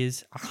 which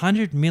is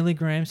 100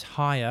 milligrams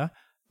higher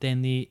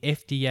than the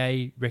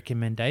FDA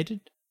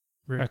recommended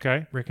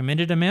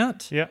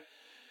amount. Yeah.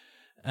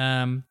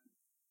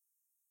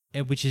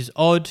 Which is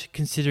odd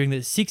considering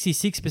that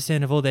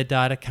 66% of all their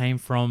data came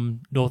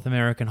from North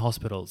American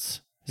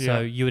hospitals. So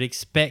you would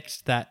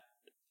expect that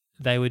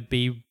they would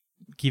be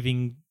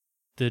giving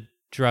the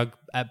drug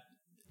at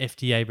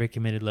FDA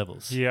recommended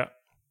levels. Yeah.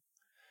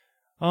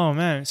 Oh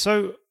man.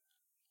 So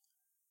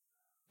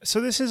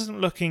this isn't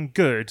looking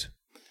good.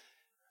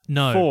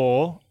 No.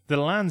 For the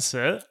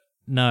Lancet.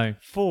 No.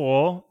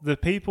 For the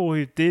people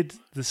who did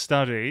the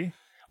study,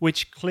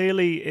 which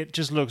clearly it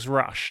just looks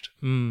rushed.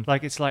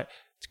 Like it's like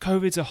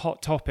COVID's a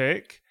hot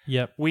topic.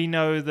 Yep. We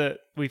know that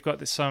we've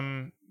got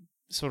some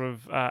sort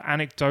of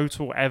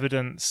anecdotal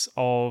evidence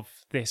of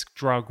this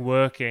drug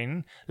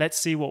working. Let's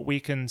see what we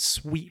can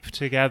sweep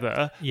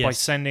together by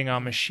sending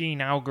our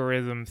machine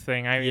algorithm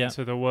thing out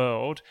into the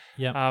world.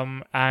 Yep.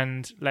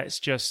 And let's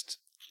just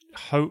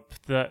hope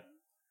that,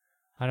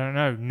 I don't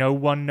know, no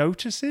one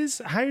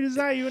notices? How does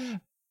that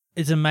even...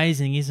 It's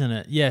amazing, isn't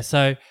it? Yeah,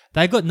 so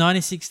they got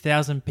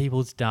 96,000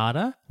 people's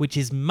data, which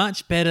is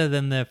much better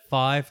than the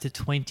 5 to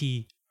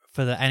 20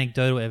 for the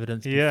anecdotal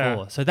evidence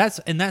before. So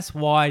that's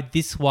why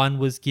this one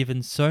was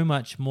given so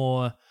much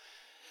more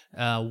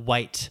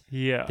weight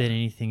than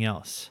anything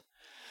else.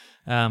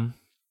 So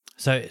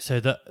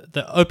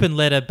the open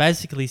letter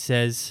basically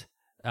says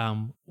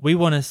we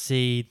want to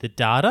see the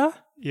data,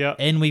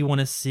 and we want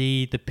to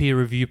see the peer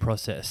review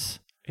process.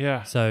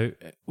 Yeah. So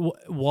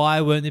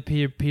why weren't the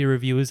peer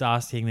reviewers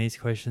asking these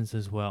questions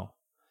as well?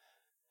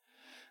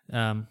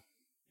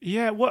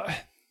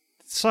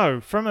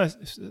 So from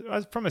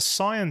a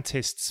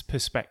scientist's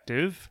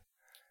perspective,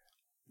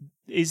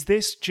 is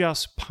this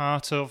just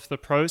part of the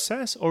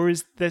process, or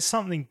is there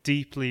something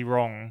deeply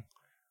wrong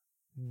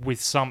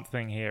with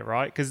something here,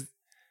 right? Because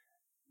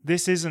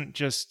this isn't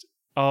just,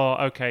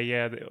 I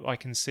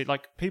can see,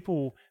 like,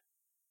 people,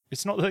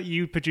 it's not that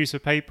you produce a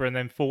paper and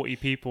then 40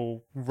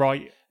 people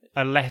write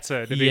a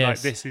letter to be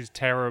like, this is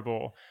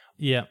terrible.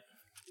 Yeah.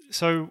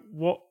 So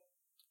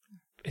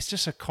it's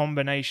just a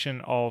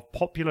combination of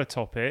popular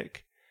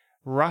topic,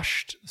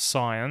 rushed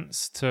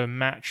science to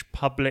match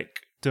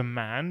public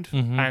demand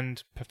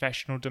and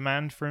professional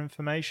demand for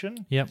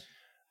information. Yep.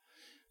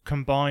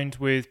 Combined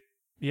with,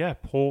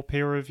 poor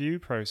peer review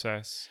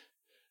process.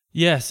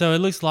 Yeah, so it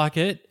looks like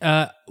it.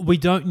 We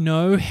don't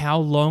know how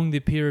long the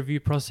peer review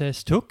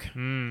process took.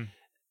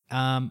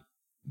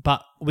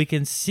 But we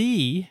can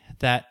see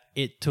that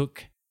it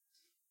took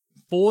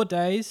 4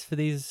 days for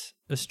these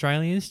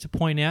Australians to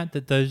point out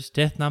that those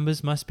death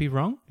numbers must be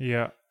wrong.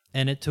 Yeah.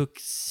 And it took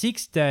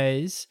 6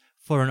 days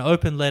for an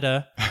open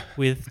letter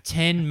with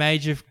 10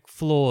 major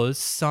flaws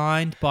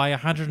signed by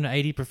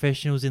 180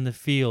 professionals in the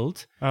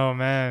field. Oh,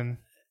 man.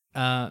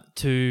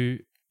 To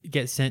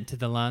get sent to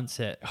the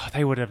Lancet. Oh,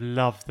 they would have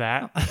loved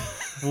that,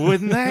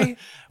 wouldn't they?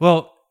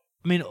 Well,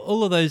 I mean,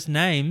 all of those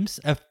names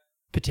are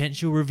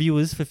potential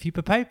reviewers for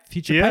future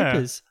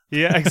papers.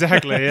 Yeah,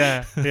 exactly.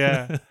 Yeah,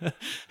 yeah.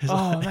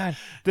 Oh, man.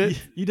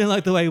 You don't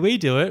like the way we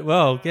do it?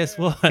 Well, guess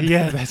what?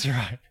 Yeah, that's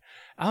right.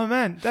 Oh,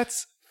 man.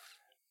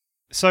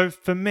 So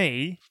for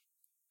me,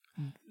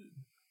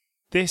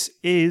 this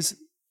is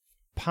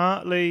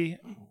partly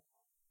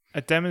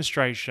a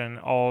demonstration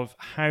of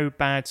how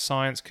bad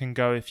science can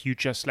go if you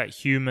just let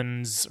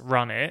humans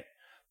run it,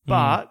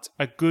 but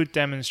a good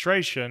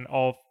demonstration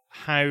of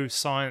how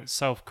science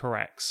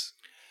self-corrects.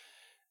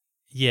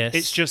 Yes.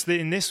 It's just that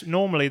in this,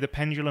 normally the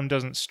pendulum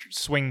doesn't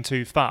swing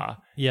too far.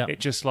 Yeah. It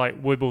just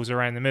like wibbles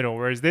around the middle.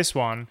 Whereas this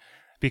one,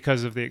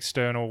 because of the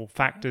external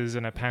factors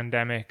and a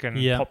pandemic and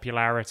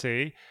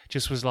popularity,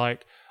 just was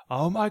like,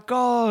 oh my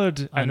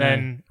God. And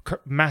then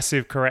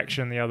massive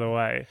correction the other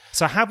way.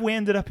 So have we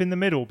ended up in the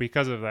middle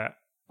because of that?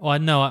 Oh,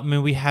 no, I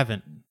mean, we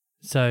haven't.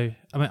 So,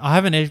 I mean, I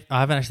haven't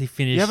actually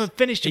finished. You haven't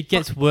finished? It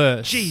gets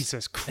worse.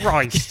 Jesus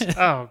Christ.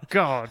 Oh,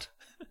 God.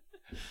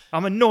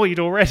 I'm annoyed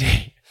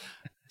already.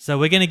 So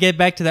we're going to get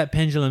back to that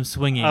pendulum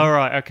swinging. All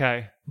right,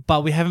 okay.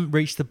 But we haven't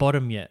reached the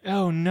bottom yet.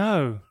 Oh,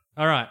 no.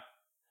 All right.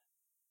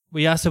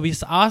 We asked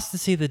to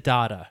see the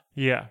data.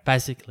 Yeah.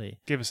 Basically.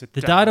 Give us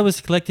The data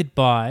was collected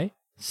by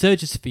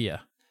Surgisphere,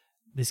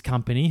 this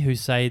company who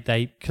say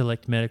they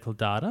collect medical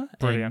data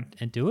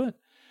and do it.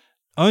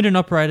 Owned and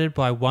operated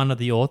by one of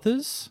the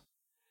authors,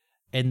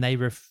 and they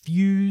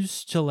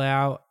refuse to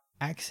allow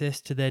access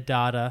to their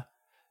data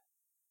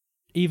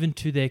even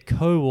to their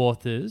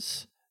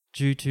co-authors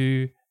due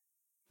to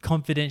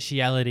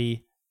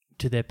confidentiality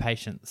to their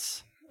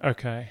patients.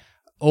 Okay.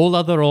 All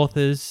other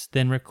authors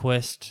then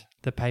request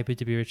the paper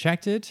to be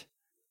retracted.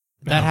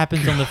 That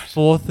happens on the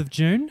 4th of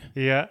June.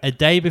 Yeah. A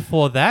day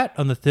before that,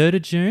 on the 3rd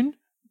of June,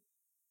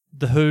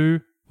 the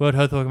WHO, World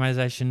Health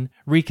Organization,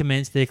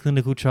 recommenced their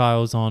clinical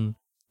trials on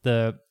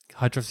the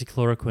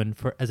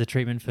hydroxychloroquine as a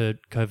treatment for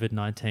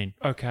COVID-19.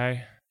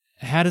 Okay.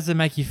 How does it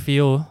make you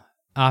feel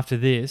after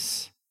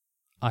this?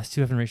 I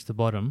still haven't reached the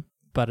bottom,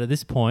 but at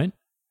this point,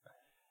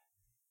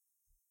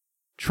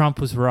 Trump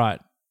was right.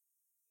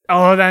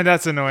 Oh,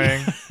 that's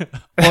annoying.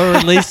 Or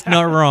at least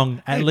not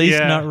wrong. At least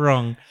not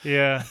wrong.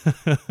 Yeah.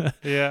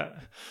 Yeah.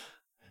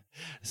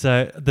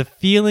 So the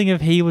feeling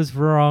of he was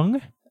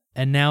wrong,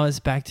 and now it's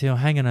back to,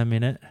 hang on a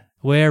minute,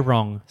 we're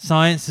wrong.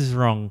 Science is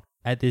wrong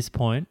at this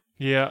point.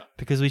 Yeah.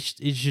 Because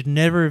it should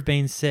never have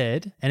been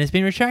said, and it's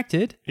been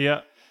retracted.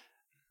 Yeah.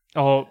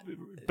 Oh,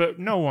 but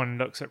no one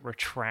looks at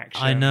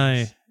retractions. I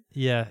know.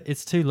 Yeah,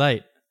 it's too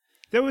late.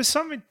 There was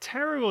something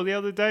terrible the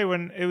other day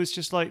when it was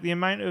just like the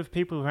amount of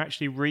people who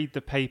actually read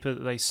the paper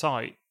that they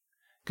cite.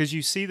 Because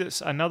you see that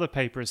another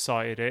paper has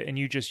cited it and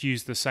you just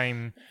use the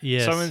same,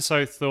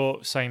 so-and-so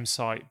thought, same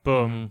site,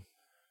 boom. Mm-hmm.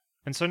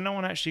 And so no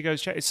one actually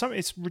goes check.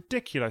 It's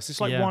ridiculous. It's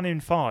like 1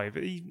 in 5.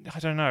 I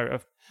don't know,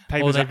 of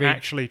papers are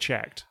actually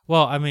checked.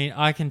 Well, I mean,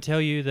 I can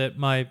tell you that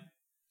my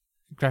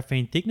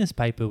graphene thickness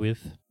paper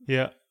with...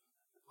 Yeah.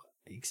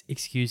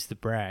 Excuse the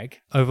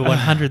brag, over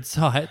 100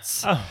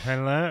 sites. Oh,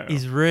 hello.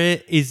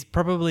 Is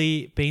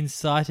probably been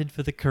cited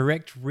for the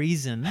correct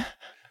reason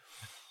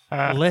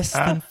less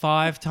than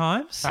 5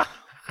 times.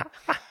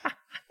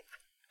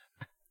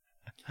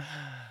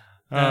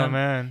 Oh,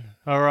 man.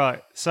 All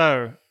right.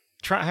 So,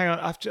 hang on.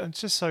 I'm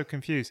just so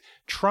confused.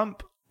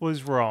 Trump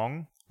was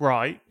wrong,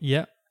 right?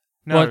 Yeah.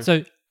 No.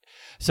 Well,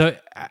 so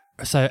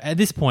at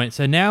this point,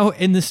 so now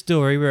in the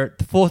story, we're at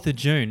the 4th of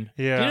June.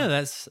 Yeah. Do you know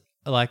that's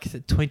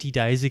like 20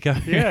 days ago?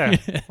 Yeah.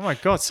 Oh my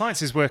God,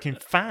 science is working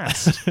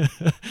fast.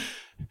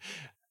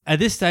 At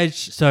this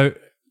stage, so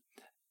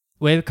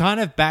we're kind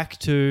of back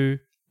to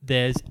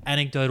there's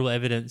anecdotal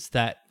evidence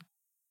that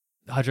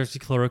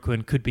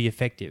hydroxychloroquine could be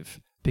effective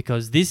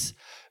because this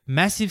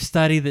massive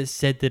study that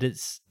said that it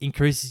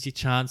increases your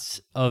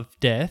chance of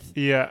death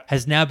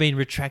has now been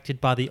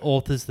retracted by the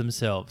authors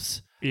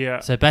themselves.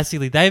 Yeah. So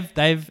basically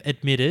they've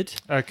admitted.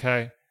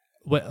 Okay.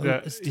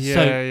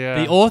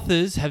 The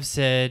authors have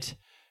said...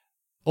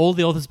 All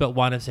the authors but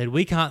one have said,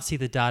 we can't see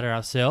the data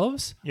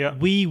ourselves. Yeah.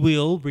 We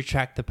will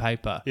retract the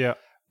paper. Yeah.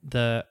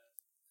 The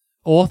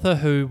author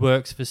who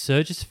works for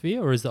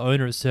Surgisphere or is the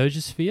owner of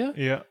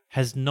Surgisphere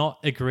has not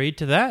agreed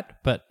to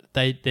that, but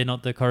they're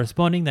not the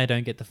corresponding. They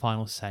don't get the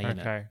final say in it.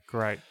 Okay,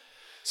 great.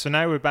 So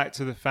now we're back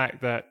to the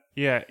fact that,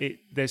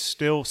 there's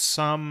still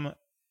some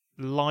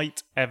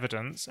light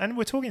evidence, and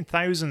we're talking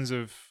thousands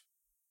of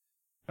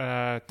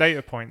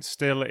data points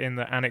still in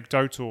the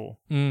anecdotal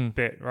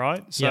bit,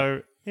 right?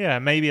 So... Yeah,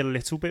 maybe a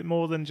little bit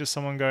more than just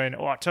someone going,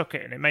 I took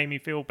it and it made me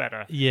feel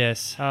better.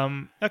 Yes.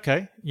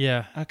 Okay.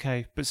 Yeah.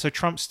 Okay. But so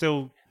Trump's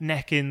still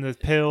necking the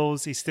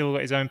pills. He's still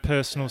got his own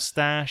personal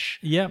stash.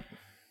 Yep.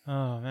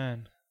 Oh,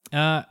 man.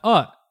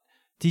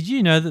 Did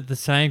you know that the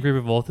same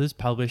group of authors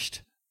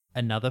published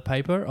another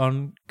paper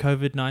on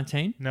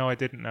COVID-19? No, I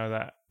didn't know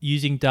that.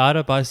 Using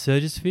data by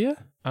Surgisphere?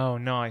 Oh,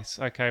 nice.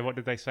 Okay. What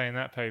did they say in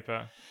that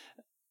paper?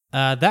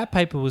 That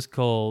paper was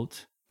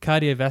called...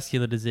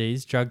 Cardiovascular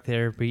Disease, Drug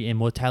Therapy and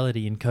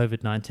Mortality in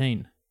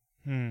COVID-19.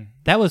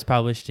 That was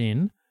published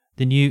in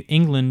the New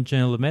England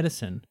Journal of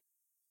Medicine.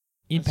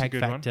 Impact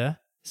factor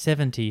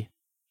 70.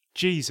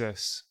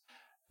 Jesus.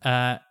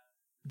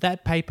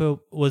 That paper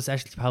was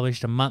actually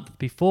published a month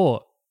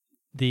before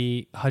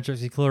the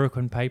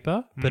hydroxychloroquine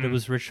paper, but it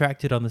was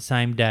retracted on the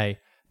same day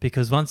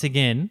because, once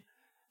again,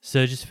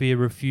 Surgisphere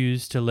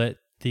refused to let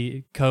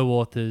the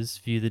co-authors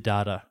view the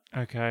data.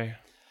 Okay.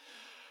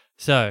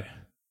 So,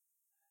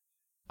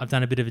 I've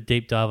done a bit of a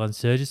deep dive on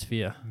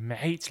Surgisphere.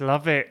 Mate,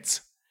 love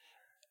it.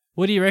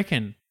 What do you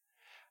reckon?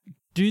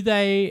 Do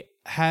they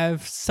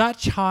have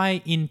such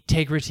high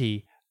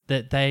integrity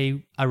that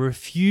they are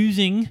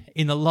refusing,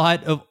 in the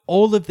light of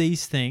all of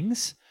these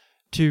things,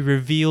 to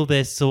reveal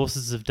their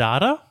sources of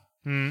data?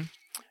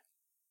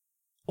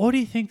 Or do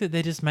you think that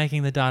they're just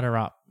making the data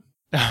up?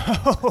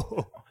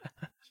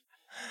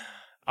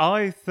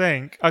 I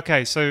think,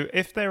 okay, so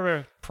if they're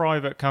a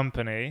private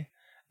company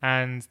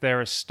and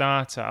they're a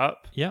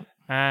startup, Yep.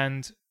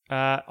 and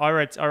I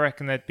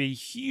reckon there'd be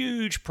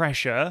huge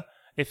pressure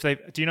if they.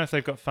 Do you know if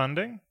they've got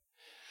funding?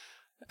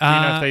 Do you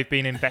know if they've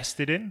been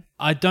invested in?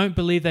 I don't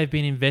believe they've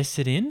been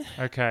invested in.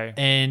 Okay.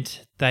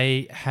 And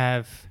they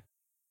have,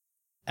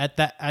 at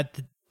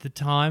the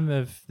time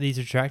of these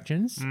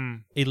retractions,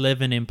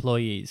 11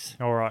 employees.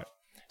 All right.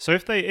 So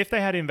if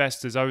they had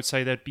investors, I would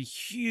say there'd be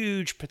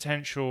huge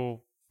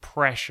potential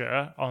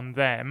pressure on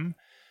them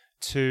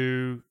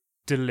to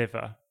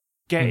deliver,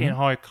 get in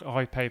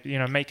high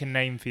paper, make a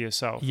name for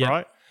yourself,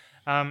 right?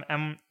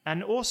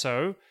 And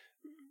also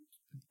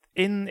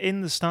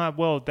in the startup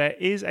world, there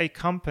is a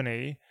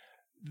company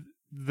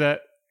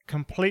that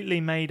completely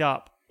made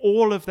up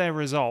all of their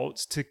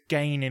results to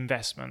gain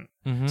investment.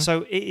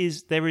 So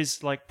there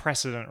is like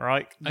precedent,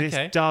 right?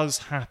 This does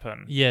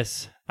happen.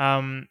 Yes.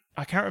 I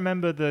can't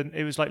remember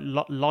it was like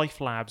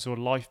Life Labs or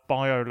Life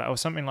Bio or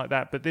something like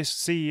that, but this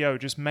CEO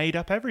just made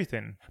up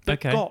everything.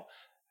 But got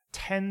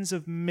tens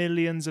of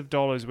millions of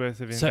dollars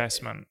worth of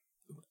investment.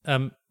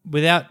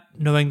 Without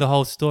knowing the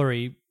whole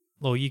story,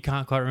 or you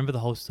can't quite remember the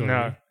whole story.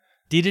 No.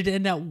 Did it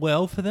end up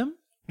well for them?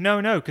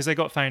 No, because they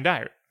got found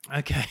out.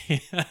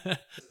 Okay.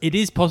 It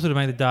is possible to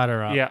make the data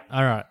up. Yeah.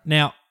 All right.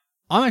 Now,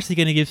 I'm actually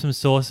going to give some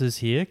sources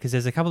here because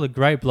there's a couple of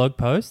great blog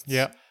posts.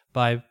 Yeah.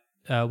 By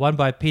one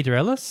by Peter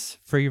Ellis,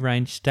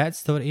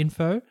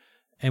 freerangestats.info,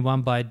 and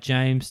one by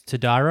James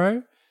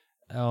Todaro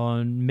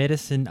on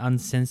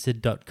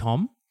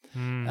medicineuncensored.com.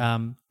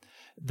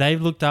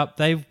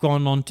 They've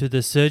gone on to the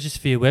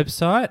Surgisphere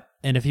website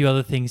and a few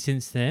other things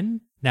since then.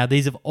 Now,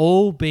 these have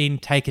all been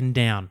taken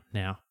down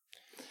now.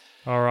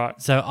 All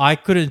right. So I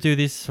couldn't do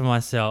this for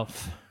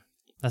myself.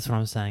 That's what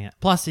I'm saying.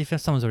 Plus, if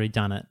someone's already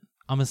done it,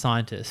 I'm a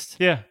scientist.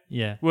 Yeah.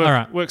 Yeah. All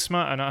right. Work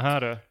smarter, not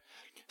harder.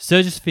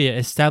 Surgisphere,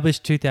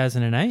 established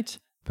 2008,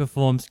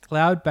 performs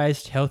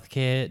cloud-based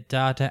healthcare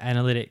data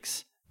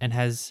analytics and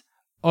has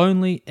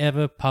only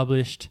ever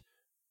published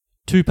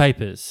 2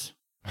 papers.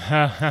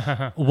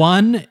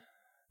 One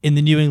in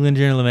the New England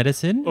Journal of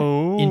Medicine,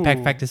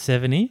 Impact Factor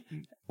 70.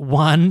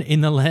 One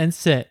in the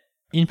Lancet,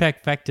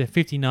 Impact Factor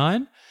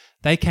 59.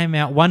 They came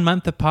out 1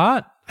 month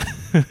apart.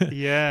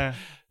 Yeah.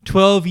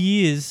 12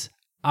 years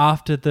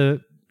after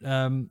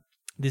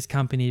this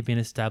company had been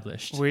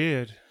established.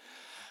 Weird.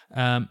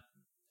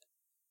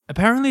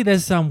 Apparently,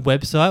 there's some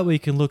website where you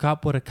can look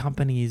up what a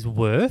company is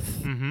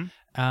worth.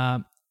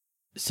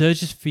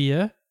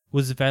 Surgisphere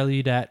was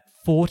valued at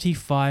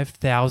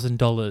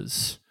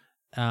 $45,000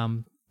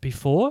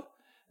 before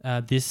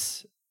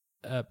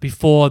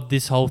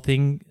this whole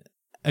thing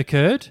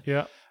occurred.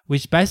 Yeah.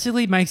 Which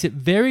basically makes it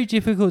very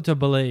difficult to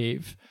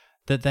believe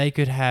that they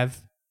could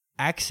have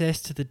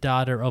access to the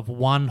data of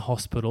one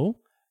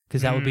hospital,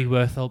 because that would be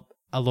worth a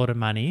lot of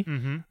money,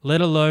 let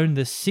alone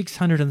the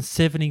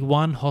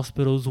 671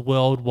 hospitals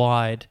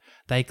worldwide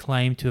they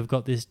claim to have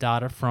got this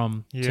data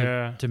from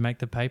to make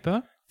the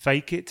paper.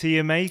 Fake it till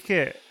you make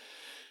it.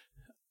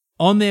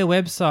 On their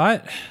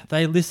website,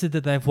 they listed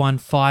that they've won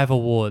 5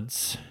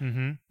 awards.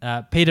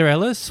 Peter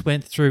Ellis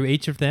went through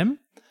each of them.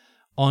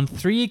 On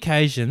 3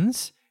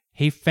 occasions,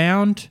 he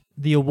found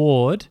the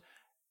award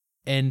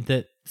and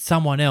that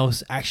someone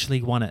else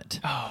actually won it.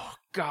 Oh,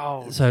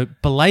 God. So,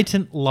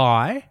 blatant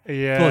lie for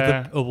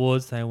the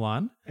awards they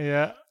won.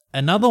 Yeah.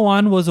 Another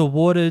one was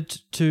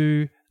awarded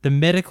to the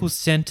medical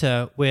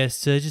center where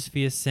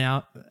Surgisphere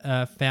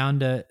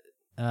founder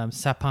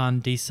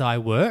Sapan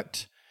Desai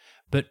worked,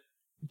 but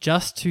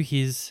just to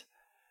his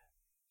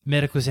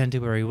medical center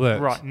where he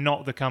worked. Right,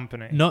 not the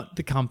company. Not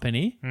the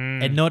company,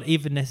 and not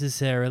even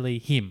necessarily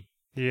him.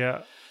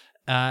 Yeah.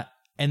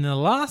 And the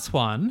last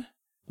one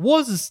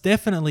was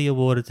definitely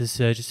awarded to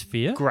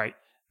Surgisphere. Great.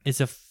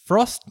 It's a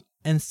Frost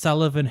and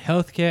Sullivan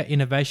Healthcare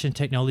Innovation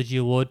Technology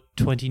Award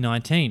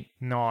 2019.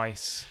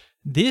 Nice.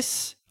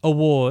 This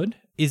award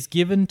is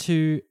given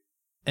to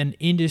an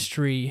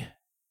industry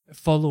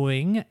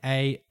following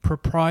a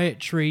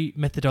proprietary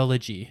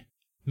methodology,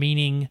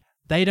 meaning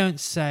they don't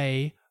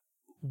say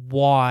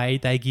why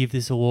they give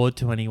this award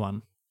to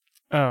anyone.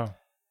 Oh.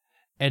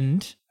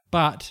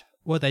 But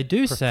what they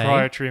do say...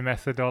 Proprietary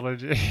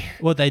methodology.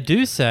 What they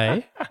do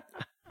say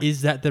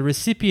is that the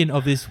recipient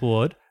of this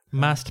award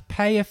must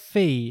pay a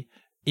fee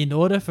in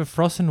order for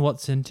Frost &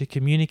 Watson to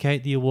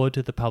communicate the award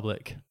to the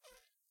public.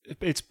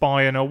 it's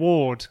by an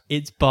award.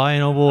 It's by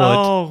an award.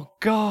 Oh,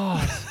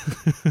 God.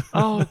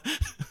 Oh,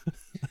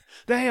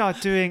 they are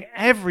doing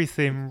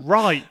everything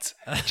right.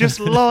 Just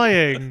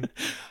lying.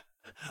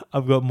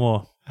 I've got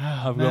more.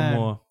 Oh, I've man. got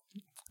more.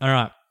 All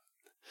right.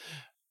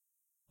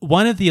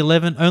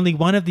 Only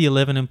one of the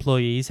 11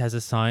 employees has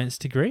a science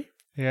degree.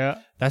 Yeah.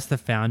 That's the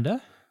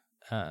founder,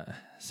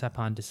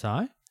 Sapan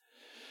Desai.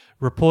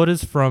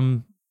 Reporters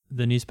from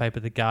the newspaper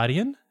The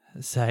Guardian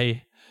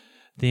say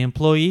the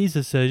employees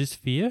of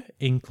Surgisphere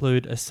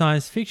include a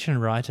science fiction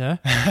writer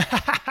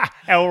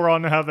L.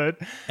 Ron Hubbard.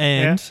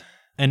 and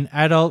an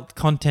adult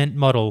content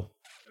model.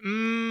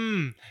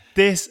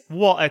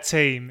 What a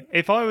team.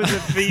 If I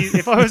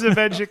was a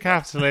venture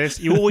capitalist,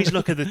 you always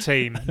look at the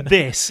team.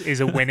 This is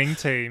a winning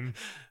team.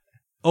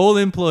 All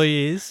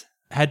employees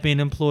had been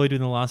employed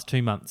in the last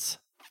 2 months,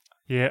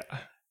 Yeah.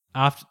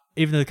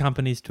 even though the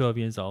company's 12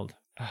 years old.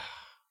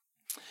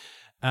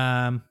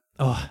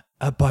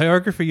 A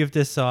biography of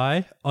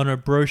Desai on a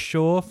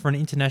brochure for an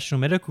international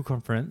medical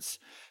conference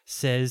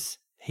says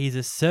he's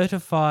a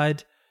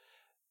certified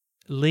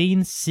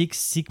Lean Six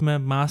Sigma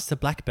Master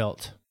Black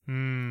Belt.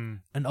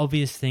 An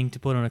obvious thing to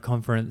put on a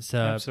conference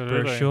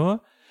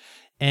brochure.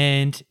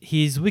 And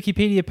his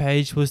Wikipedia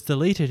page was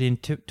deleted in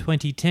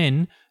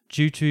 2010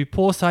 due to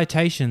poor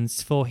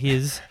citations for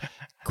his,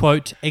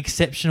 quote,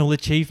 exceptional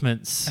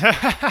achievements.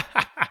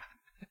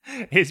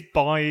 His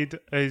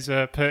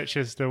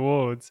purchased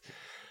awards.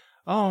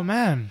 Oh,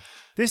 man.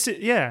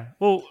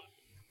 Well,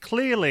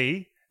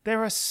 clearly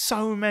there are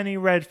so many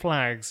red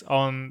flags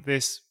on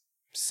this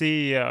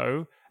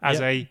CEO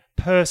as a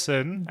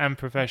person and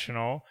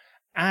professional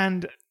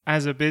and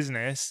as a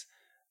business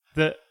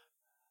that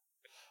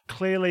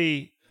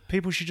clearly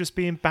people should just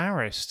be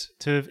embarrassed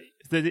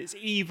that it's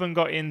even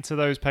got into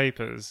those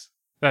papers,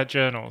 that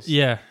journals.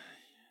 Yeah.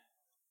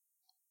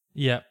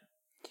 Yeah.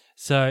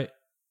 So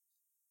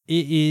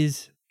it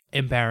is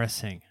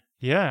embarrassing.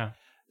 Yeah.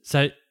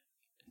 So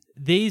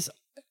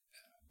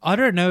I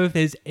don't know if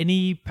there's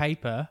any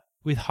paper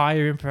with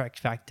higher impact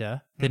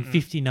factor than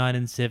 59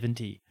 and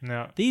 70.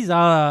 No. These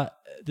are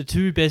the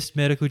two best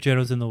medical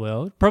journals in the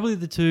world, probably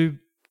the two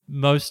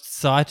most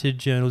cited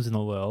journals in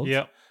the world.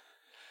 Yep.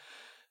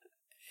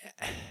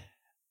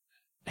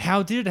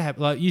 How did it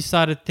happen? Like, you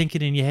started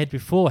thinking in your head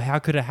before, how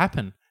could it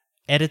happen?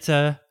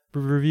 Editor,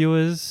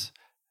 reviewers.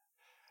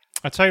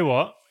 I tell you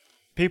what,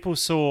 people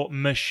saw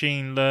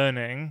machine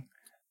learning.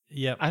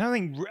 Yep. I don't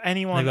think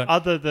anyone They got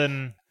other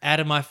than out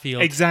of my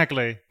field.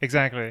 Exactly.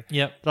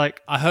 Yep.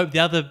 Like, I hope the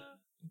other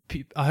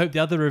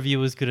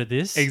reviewer's good at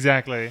this.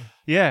 exactly.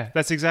 Yeah,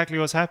 that's exactly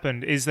what's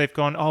happened. Is they've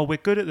gone, oh, we're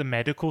good at the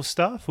medical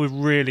stuff. We're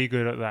really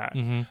good at that.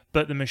 Mm-hmm.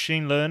 But the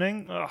machine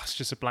learning, it's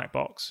just a black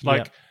box.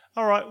 Like, Yep.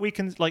 all right, we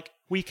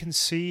can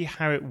see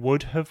how it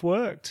would have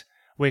worked.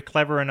 We're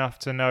clever enough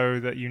to know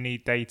that you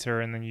need data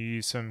and then you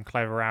use some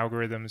clever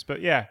algorithms.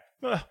 But yeah,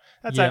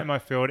 that's out of my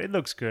field. It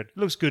looks good. It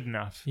looks good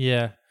enough.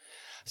 Yeah.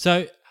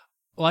 So,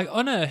 like,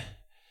 on a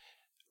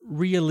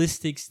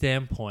realistic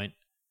standpoint,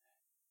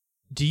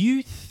 do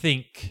you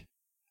think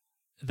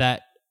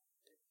that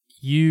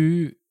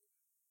you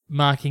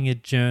marking a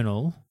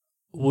journal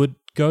would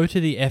go to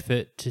the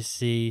effort to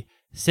see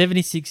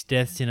 76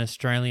 deaths in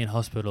Australian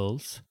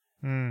hospitals?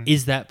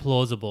 Is that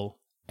plausible?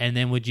 And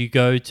then would you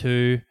go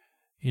to,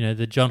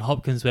 the John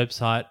Hopkins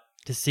website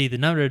to see the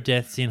number of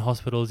deaths in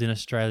hospitals in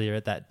Australia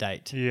at that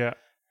date? Yeah.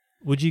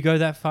 Would you go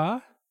that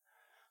far?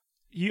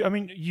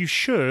 You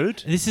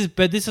should.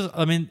 But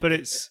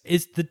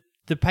it's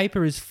the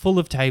paper is full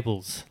of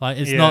tables. Like,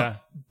 it's Yeah.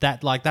 not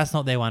that, like, that's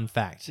not their one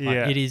fact. Like,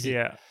 yeah, it is.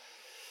 Yeah.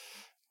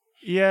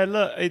 Yeah.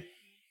 Look,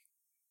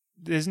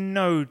 there's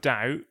no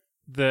doubt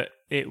that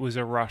it was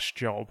a rush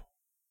job.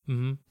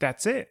 Mm-hmm.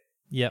 That's it.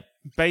 Yep.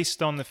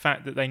 Based on the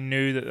fact that they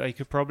knew that they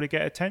could probably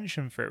get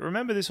attention for it.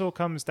 Remember, this all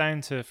comes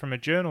down to, from a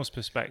journal's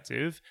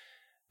perspective,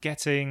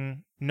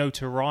 getting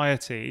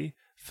notoriety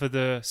for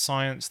the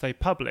science they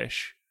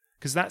publish,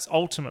 because that's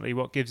ultimately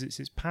what gives it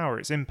its power,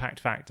 its impact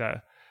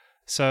factor.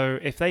 So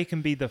if they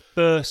can be the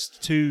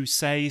first to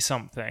say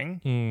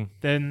something,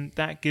 then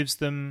that gives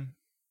them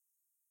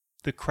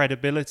the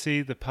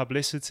credibility, the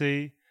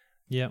publicity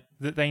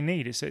that they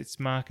need. It's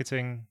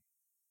marketing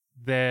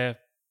their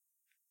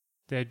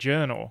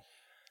journal.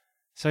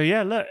 So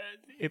yeah, look,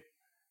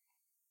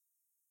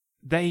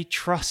 they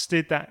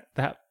trusted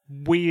that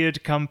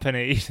weird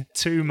company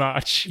too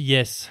much.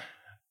 Yes.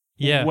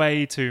 Yeah.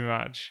 Way too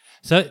much.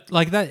 So,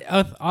 like, that,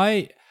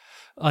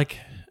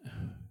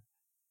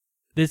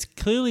 there's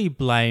clearly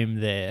blame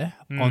there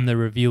on the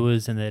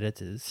reviewers and the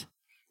editors,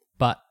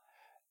 but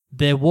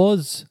there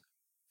was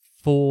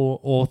 4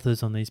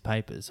 authors on these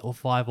papers, or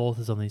 5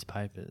 authors on these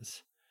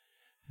papers.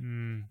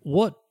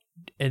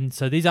 And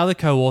so these other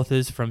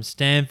co-authors from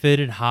Stanford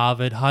and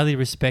Harvard, highly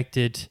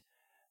respected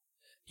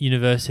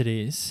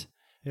universities.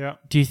 Yeah.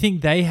 Do you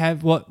think they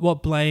have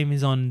what blame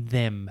is on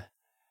them?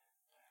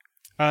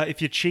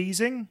 If you're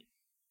cheesing,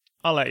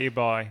 I'll let you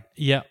buy.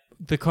 Yeah,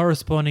 the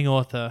corresponding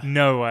author.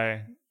 No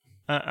way.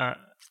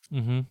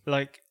 Mm-hmm.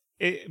 Like,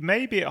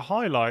 maybe it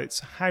highlights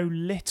how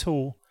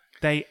little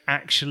they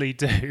actually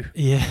do.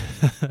 Yeah.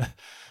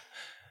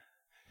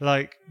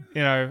 Like,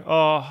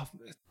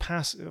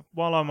 pass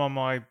while I'm on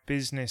my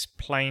business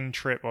plane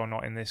trip, or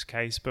not in this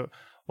case, but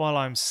while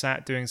I'm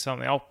sat doing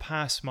something, I'll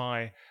pass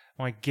my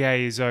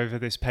gaze over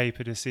this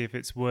paper to see if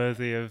it's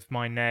worthy of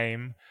my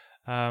name.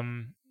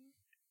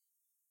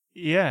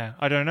 Yeah,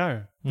 I don't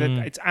know.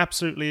 It's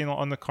absolutely not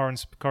on the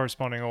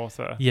corresponding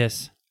author.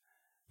 Yes.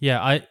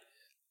 Yeah,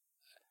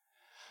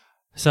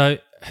 So,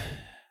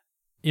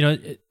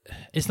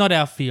 it's not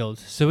our field,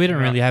 so we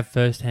don't really have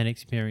first-hand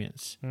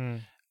experience.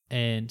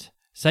 And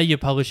say you're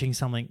publishing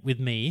something with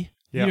me,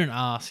 you don't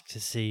ask to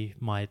see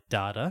my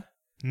data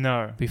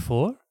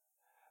before,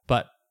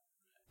 but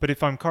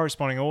if I'm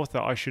corresponding author,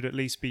 I should at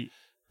least be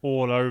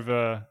all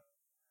over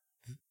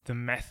the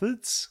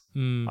methods.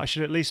 I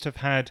should at least have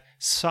had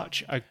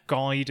such a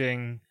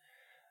guiding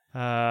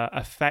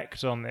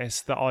effect on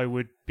this that I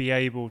would be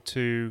able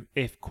to,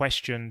 if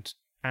questioned,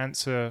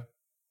 answer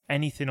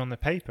anything on the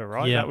paper,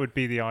 right? Yeah. That would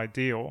be the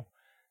ideal.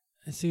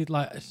 See,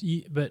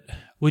 but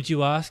would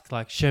you ask,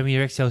 like, show me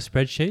your Excel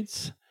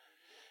spreadsheets?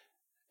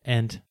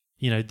 And,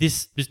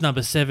 this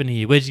number 7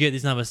 here, where'd you get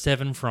this number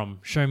 7 from?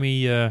 Show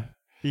me your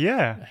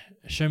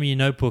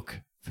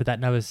notebook for that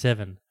number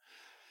 7.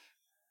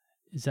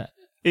 Is that...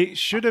 It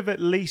should have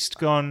at least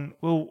gone,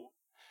 well,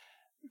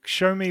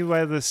 show me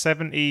where the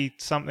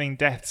 70-something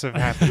deaths have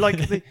happened.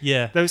 Like,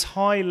 those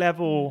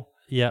high-level...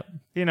 Yep.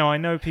 I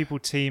know people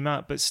team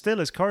up, but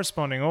still, as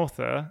corresponding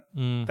author,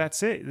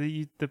 that's it.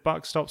 The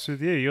buck stops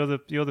with you.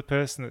 You're the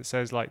person that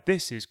says, like,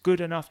 this is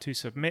good enough to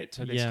submit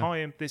to this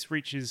high. This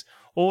reaches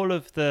all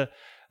of the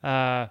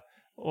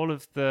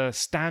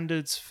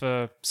standards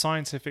for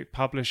scientific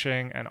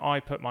publishing, and I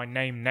put my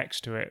name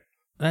next to it.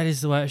 That is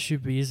the way it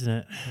should be, isn't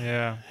it?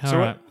 Yeah.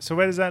 All So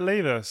where does that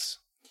leave us?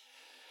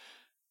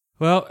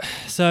 Well,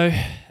 so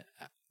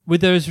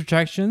with those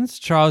retractions,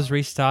 trials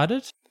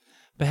restarted.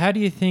 But how do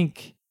you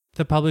think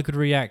the public would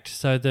react?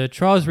 So the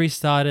trials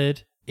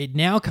restarted. It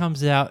now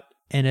comes out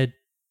in a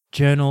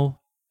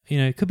journal,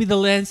 it could be the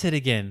Lancet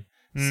again,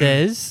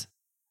 says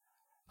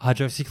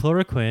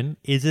hydroxychloroquine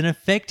is an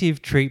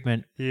effective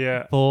treatment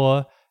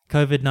for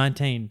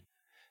COVID-19.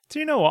 Do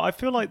you know what? I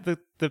feel like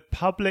the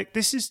public,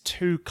 this is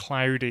too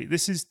cloudy.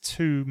 This is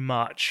too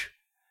much.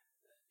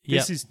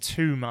 This is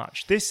too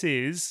much. This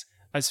is,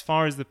 as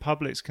far as the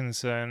public's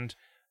concerned,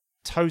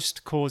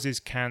 toast causes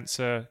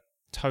cancer,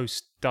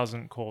 toast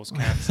doesn't cause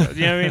cancer.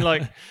 You know what I mean?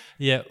 Like,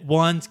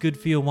 wine's good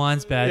for you,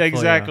 wine's bad for you.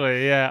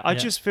 Exactly, yeah. I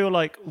just feel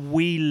like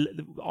we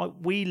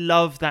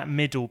love that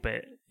middle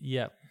bit.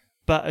 Yeah.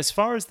 But as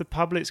far as the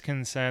public's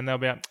concerned, they'll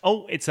be like,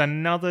 oh, it's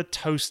another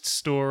toast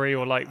story,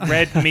 or like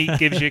red meat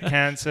gives you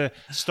cancer.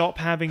 Stop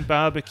having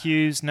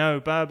barbecues. No,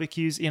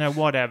 barbecues,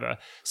 whatever.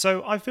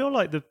 So I feel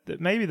like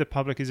maybe the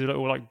public is a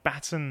little like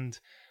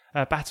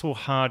battle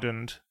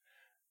hardened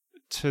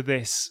to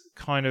this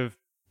kind of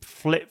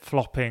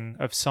flip-flopping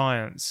of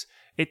science.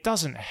 It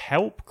doesn't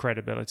help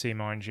credibility,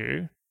 mind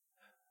you,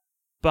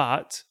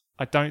 but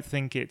I don't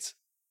think it's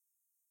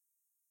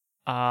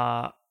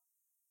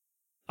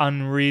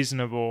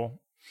unreasonable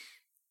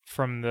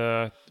from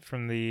the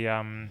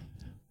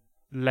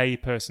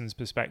layperson's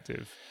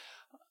perspective.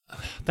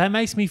 That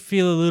makes me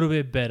feel a little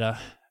bit better,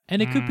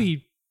 and it could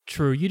be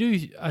true.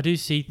 I do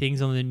see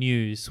things on the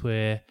news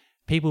where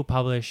people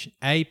publish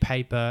a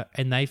paper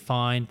and they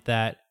find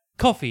that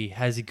coffee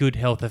has a good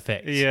health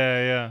effect.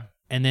 Yeah.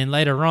 And then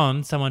later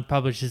on, someone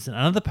publishes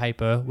another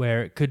paper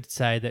where it could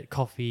say that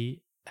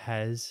coffee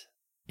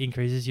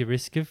increases your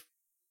risk of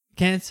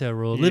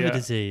cancer or liver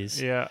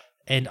disease. Yeah.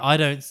 And I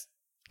don't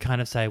kind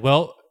of say,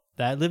 well,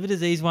 that liver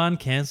disease one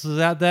cancels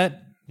out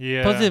that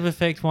positive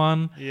effect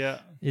one. Yeah.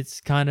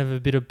 It's kind of a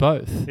bit of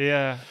both.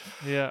 Yeah.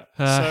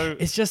 So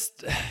it's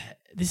just,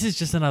 this is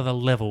just another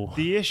level.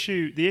 The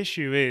issue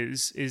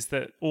is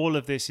that all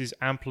of this is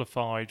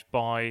amplified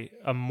by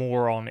a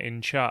moron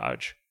in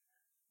charge.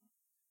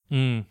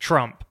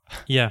 Trump.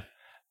 Yeah.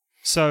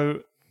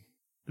 So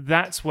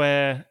that's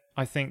where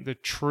I think the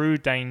true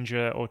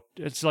danger, or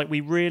it's like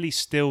we really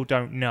still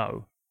don't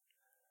know.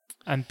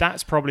 And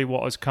that's probably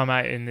what has come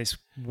out in this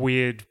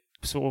weird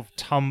sort of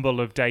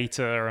tumble of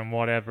data and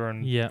whatever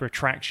and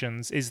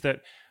retractions, is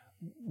that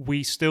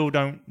we still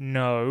don't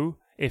know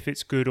if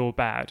it's good or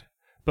bad.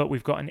 But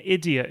we've got an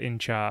idiot in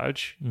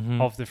charge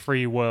of the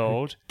free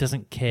world. Who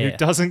doesn't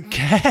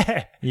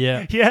care.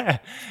 Yeah. Yeah.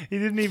 He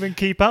didn't even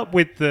keep up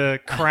with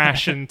the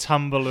crash and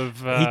tumble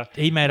of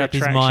he made up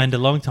his mind a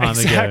long time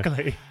ago.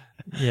 Exactly.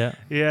 Yeah.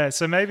 Yeah.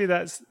 So maybe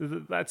that's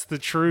the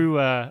true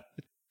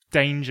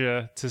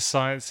danger to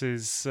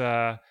science's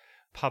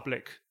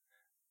public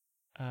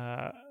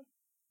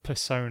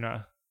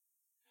persona.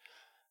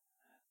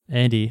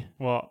 Andy.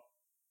 What?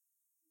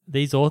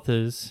 These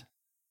authors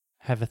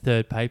have a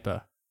third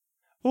paper.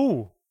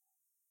 Ooh.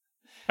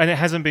 And it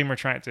hasn't been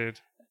retracted.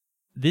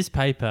 This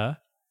paper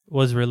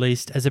was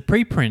released as a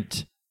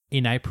preprint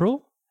in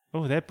April.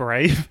 Oh, they're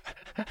brave.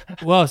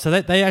 Well, so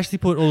they actually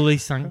put all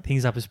these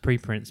things up as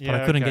preprints, but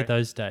I couldn't get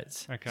those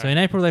dates. Okay. So in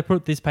April, they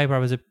put this paper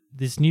up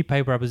this new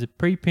paper up as a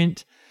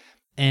preprint,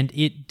 and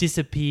it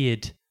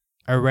disappeared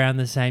around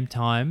the same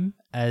time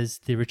as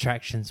the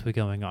retractions were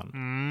going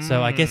on.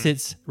 So I guess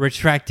it's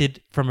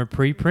retracted from a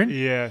preprint.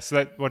 Yeah.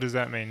 So what does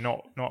that mean?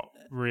 Not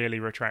really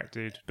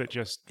retracted, but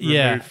just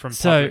removed from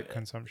public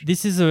consumption.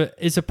 This is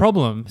a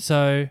problem.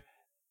 So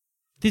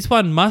this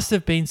one must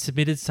have been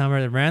submitted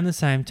somewhere around the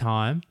same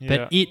time,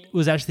 but it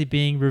was actually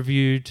being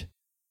reviewed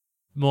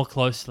more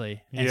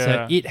closely. And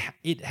so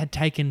it had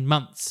taken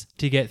months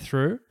to get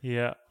through.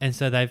 Yeah. And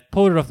so they've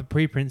pulled it off the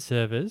preprint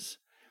servers,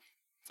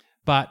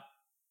 but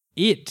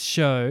it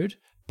showed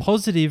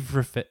positive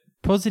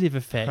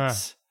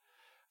effects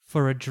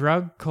for a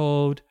drug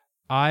called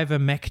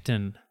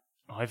ivermectin.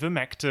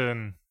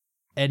 Ivermectin.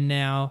 And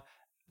now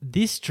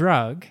this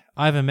drug,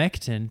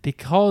 ivermectin,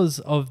 because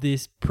of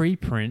this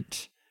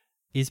preprint,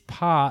 is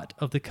part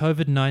of the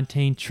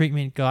COVID-19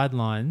 treatment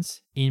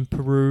guidelines in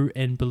Peru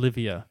and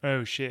Bolivia.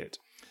 Oh, shit.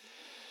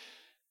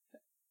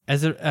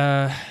 As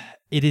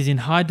it is in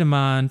high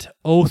demand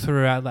all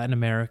throughout Latin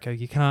America.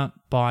 You can't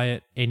buy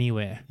it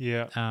anywhere.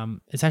 Yeah.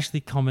 It's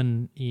actually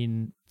common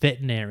in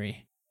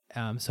veterinary.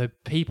 So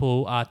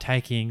people are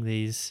taking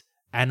these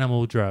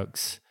animal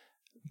drugs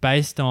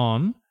based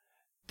on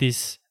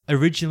this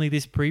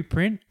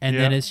preprint, and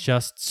then it's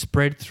just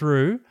spread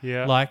through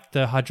like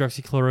the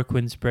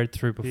hydroxychloroquine spread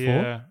through before.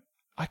 Yeah.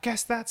 I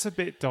guess that's a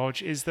bit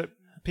dodge, is that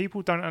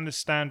people don't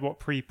understand what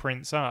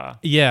preprints are.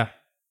 Yeah.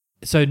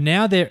 So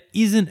now there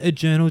isn't a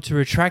journal to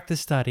retract the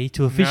study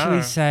to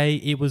officially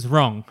say it was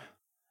wrong.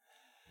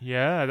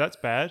 Yeah, that's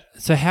bad.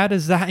 So how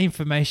does that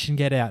information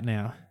get out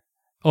now?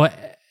 Or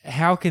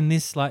how can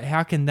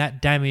that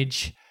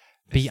damage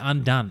be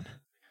undone?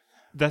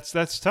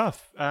 That's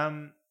tough.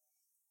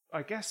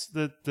 I guess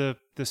the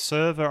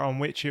server on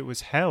which it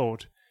was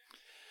held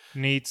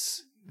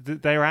needs...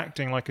 They're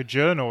acting like a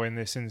journal in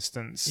this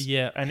instance.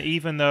 Yeah. And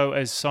even though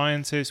as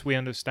scientists we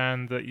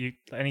understand that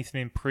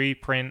anything in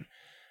preprint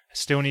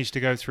still needs to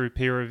go through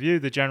peer review,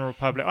 the general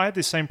public... I had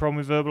this same problem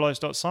with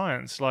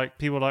Verbalize.science. Like,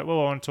 people are like,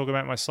 well, I want to talk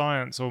about my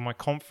science or my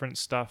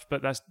conference stuff,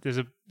 but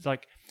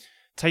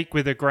take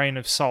with a grain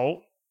of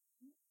salt,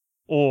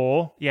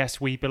 or, yes,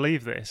 we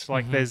believe this.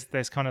 Like,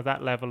 there's kind of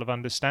that level of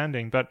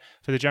understanding. But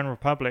for the general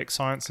public,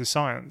 science is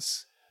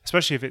science,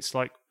 especially if it's,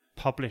 like,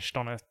 published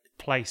on a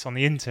place on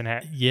the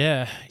internet.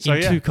 Yeah, so,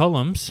 in 2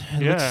 columns.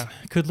 It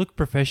could look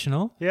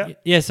professional. Yeah.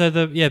 Yeah, so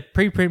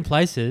preprint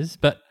places,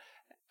 but...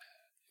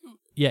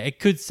 Yeah, it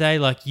could say,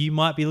 like, you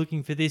might be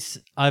looking for this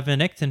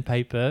ivermectin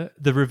paper.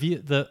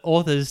 The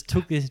authors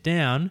took this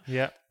down,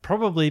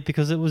 probably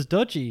because it was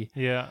dodgy.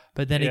 Yeah.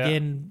 But then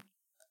again,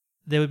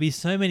 there would be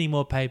so many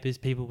more papers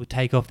people would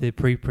take off their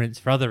preprints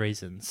for other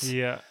reasons.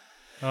 Yeah.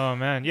 Oh,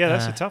 man. Yeah,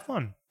 that's a tough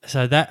one.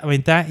 So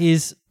that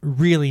is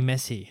really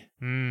messy.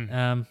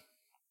 All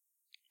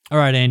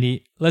right,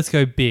 Andy, let's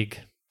go big.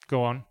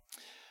 Go on.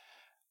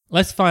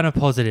 Let's find a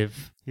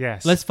positive.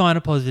 Yes. Let's find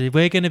a positive.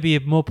 We're going to be a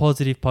more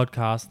positive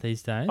podcast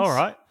these days. All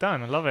right.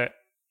 Done. I love it.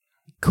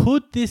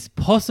 Could this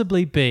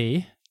possibly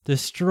be the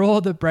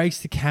straw that breaks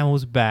the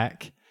camel's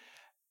back,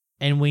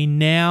 and we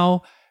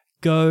now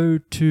go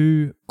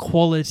to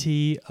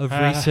quality of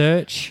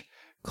research,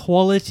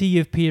 quality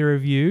of peer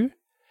review,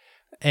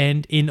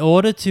 and in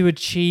order to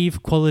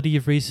achieve quality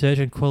of research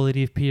and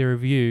quality of peer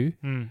review,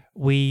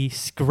 we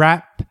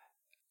scrap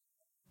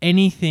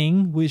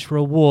anything which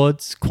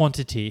rewards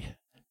quantity?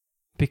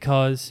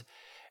 Because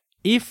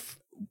if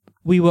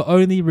we were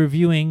only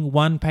reviewing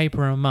 1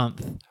 paper a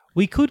month,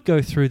 we could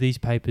go through these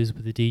papers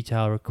with the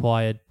detail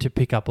required to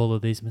pick up all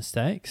of these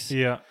mistakes.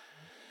 Yeah.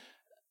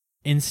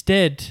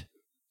 Instead,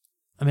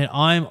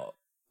 I'm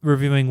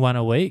reviewing 1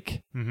 a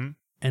week, and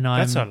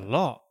that's a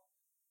lot.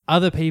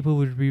 Other people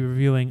would be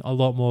reviewing a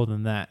lot more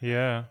than that.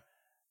 Yeah.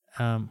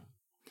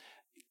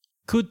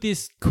 Could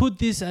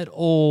this at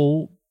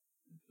all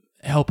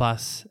help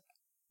us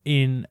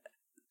in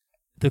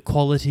the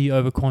quality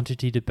over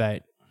quantity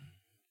debate?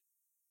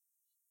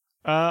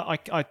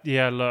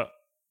 Look,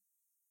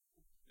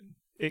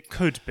 it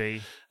could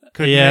be.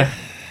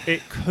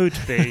 It could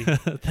be.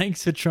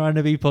 Thanks for trying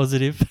to be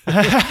positive.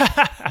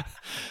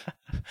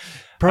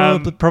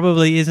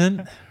 Probably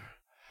isn't.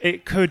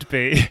 It could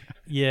be.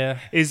 Yeah.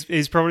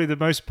 Is probably the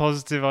most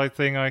positive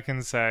thing I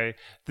can say.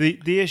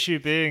 The issue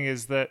being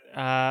is that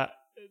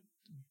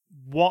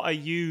what are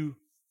you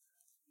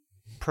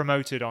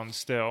promoted on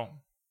still?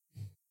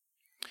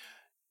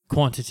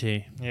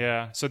 Quantity.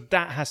 Yeah. So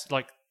that has,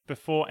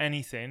 before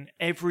anything,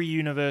 every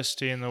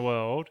university in the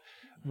world,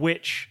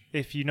 which,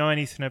 if you know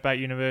anything about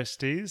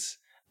universities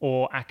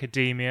or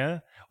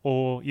academia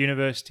or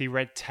university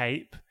red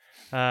tape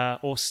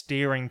or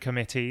steering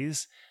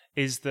committees,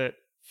 is that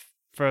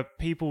for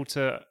people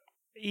to,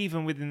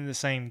 even within the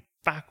same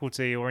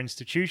faculty or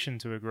institution,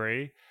 to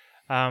agree,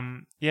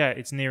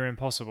 it's near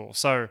impossible.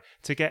 So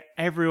to get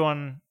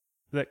everyone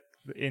that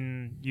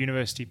in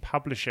university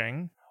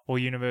publishing or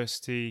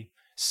university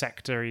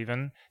sector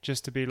even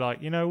just to be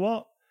like, you know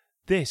what,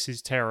 this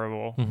is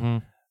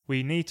terrible,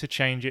 we need to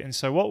change it. And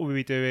so what we'll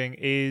be doing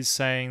is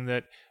saying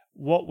that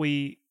what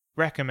we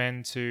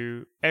recommend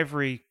to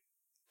every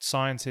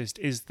scientist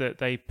is that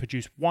they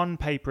produce 1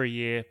 paper a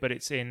year, but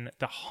it's in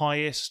the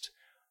highest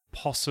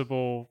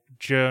possible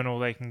journal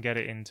they can get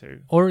it into.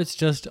 Or it's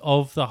just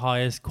of the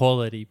highest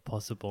quality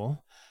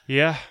possible.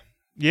 Yeah.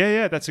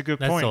 That's a good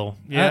That's point. all.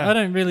 Yeah. I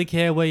don't really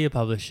care where you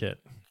publish it.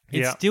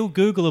 It's still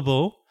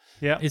Googleable,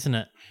 isn't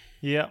it?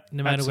 Yeah.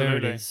 No matter where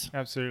it is.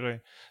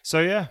 Absolutely.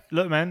 So yeah,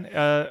 look, man,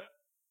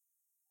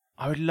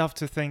 I would love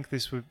to think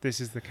this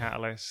is the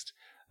catalyst.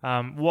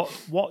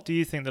 What do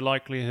you think the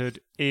likelihood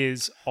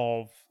is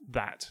of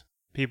that?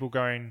 People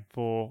going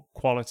for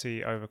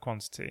quality over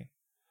quantity?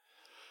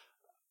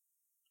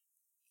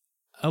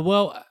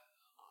 Well,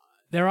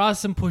 there are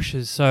some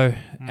pushes. So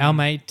our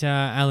mate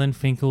Alan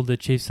Finkel, the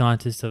chief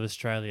scientist of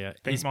Australia,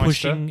 is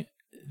pushing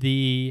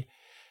the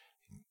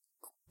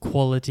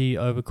quality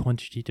over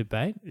quantity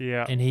debate.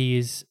 Yeah. And he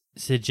is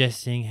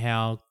suggesting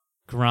how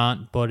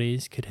grant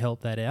bodies could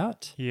help that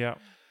out. Yeah.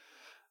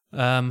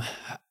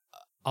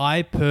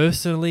 I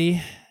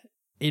personally,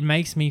 it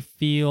makes me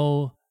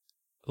feel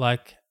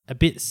like a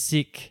bit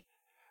sick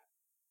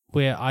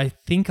where I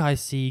think I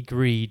see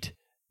greed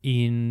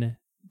in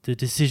the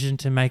decision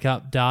to make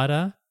up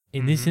data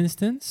in this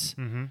instance,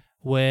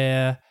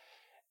 where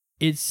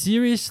it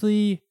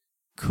seriously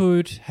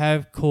could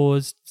have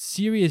caused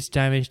serious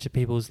damage to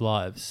people's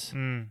lives.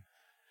 And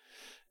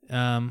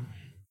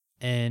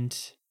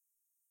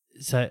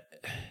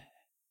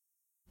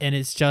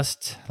it's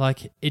just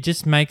like, it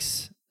just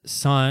makes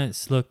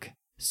science look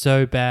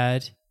so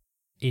bad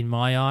in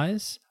my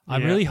eyes.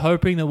 I'm really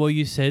hoping that what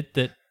you said,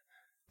 that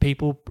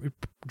people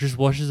just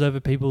washes over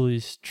people,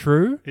 is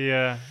true.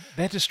 Yeah.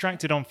 They're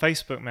distracted on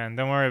Facebook, man.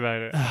 Don't worry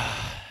about it.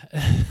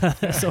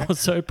 That's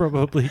also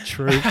probably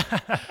true.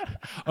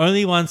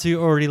 Only ones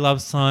who already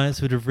love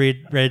science would have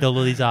read all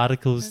of these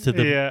articles to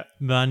the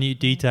minute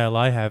detail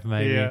I have,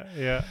 maybe.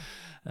 Yeah.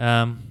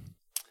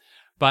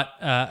 But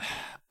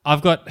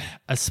I've got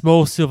a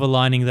small silver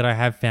lining that I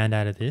have found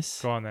out of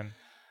this. Go on then.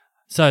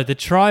 So the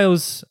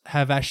trials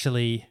have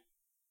actually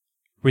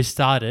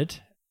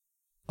restarted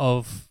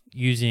of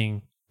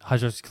using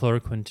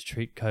hydroxychloroquine to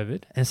treat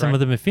COVID, and some of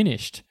them are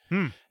finished,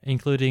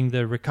 including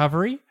the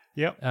Recovery.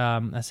 Yep.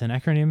 That's an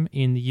acronym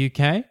in the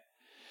UK.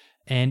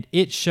 And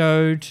it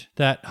showed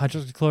that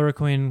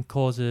hydroxychloroquine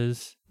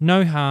causes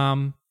no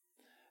harm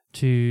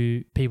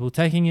to people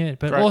taking it,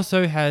 but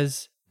also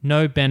has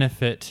no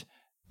benefit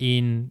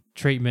in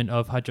treatment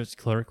of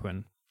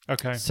hydroxychloroquine.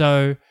 Okay.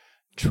 So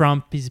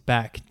Trump is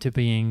back to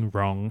being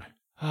wrong.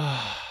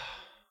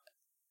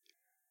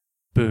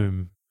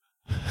 Boom.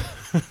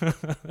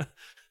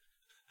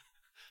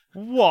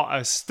 What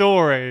a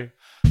story.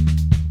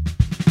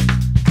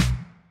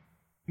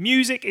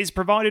 Music is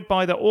provided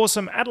by the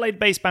awesome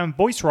Adelaide-based band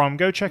Voice Rhyme.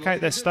 Go check out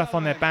their stuff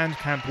on their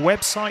Bandcamp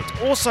website.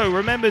 Also,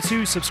 remember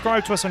to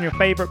subscribe to us on your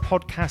favourite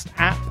podcast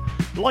app,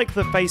 like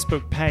the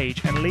Facebook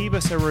page, and leave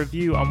us a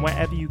review on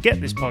wherever you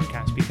get this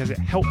podcast, because it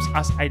helps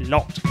us a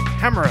lot.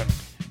 Cameron.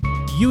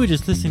 You were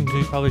just listening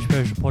to Published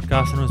Perishable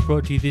Podcast, and it was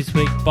brought to you this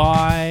week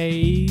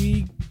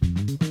by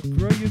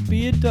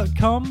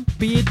growyourbeard.com?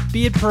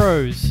 Beard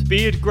Pros.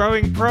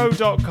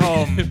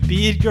 Beardgrowingpro.com.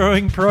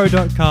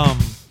 Beardgrowingpro.com.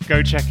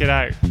 Go check it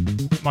out.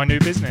 My new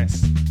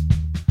business.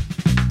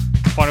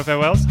 Final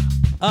farewells.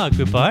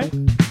 Goodbye.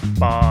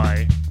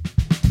 Bye.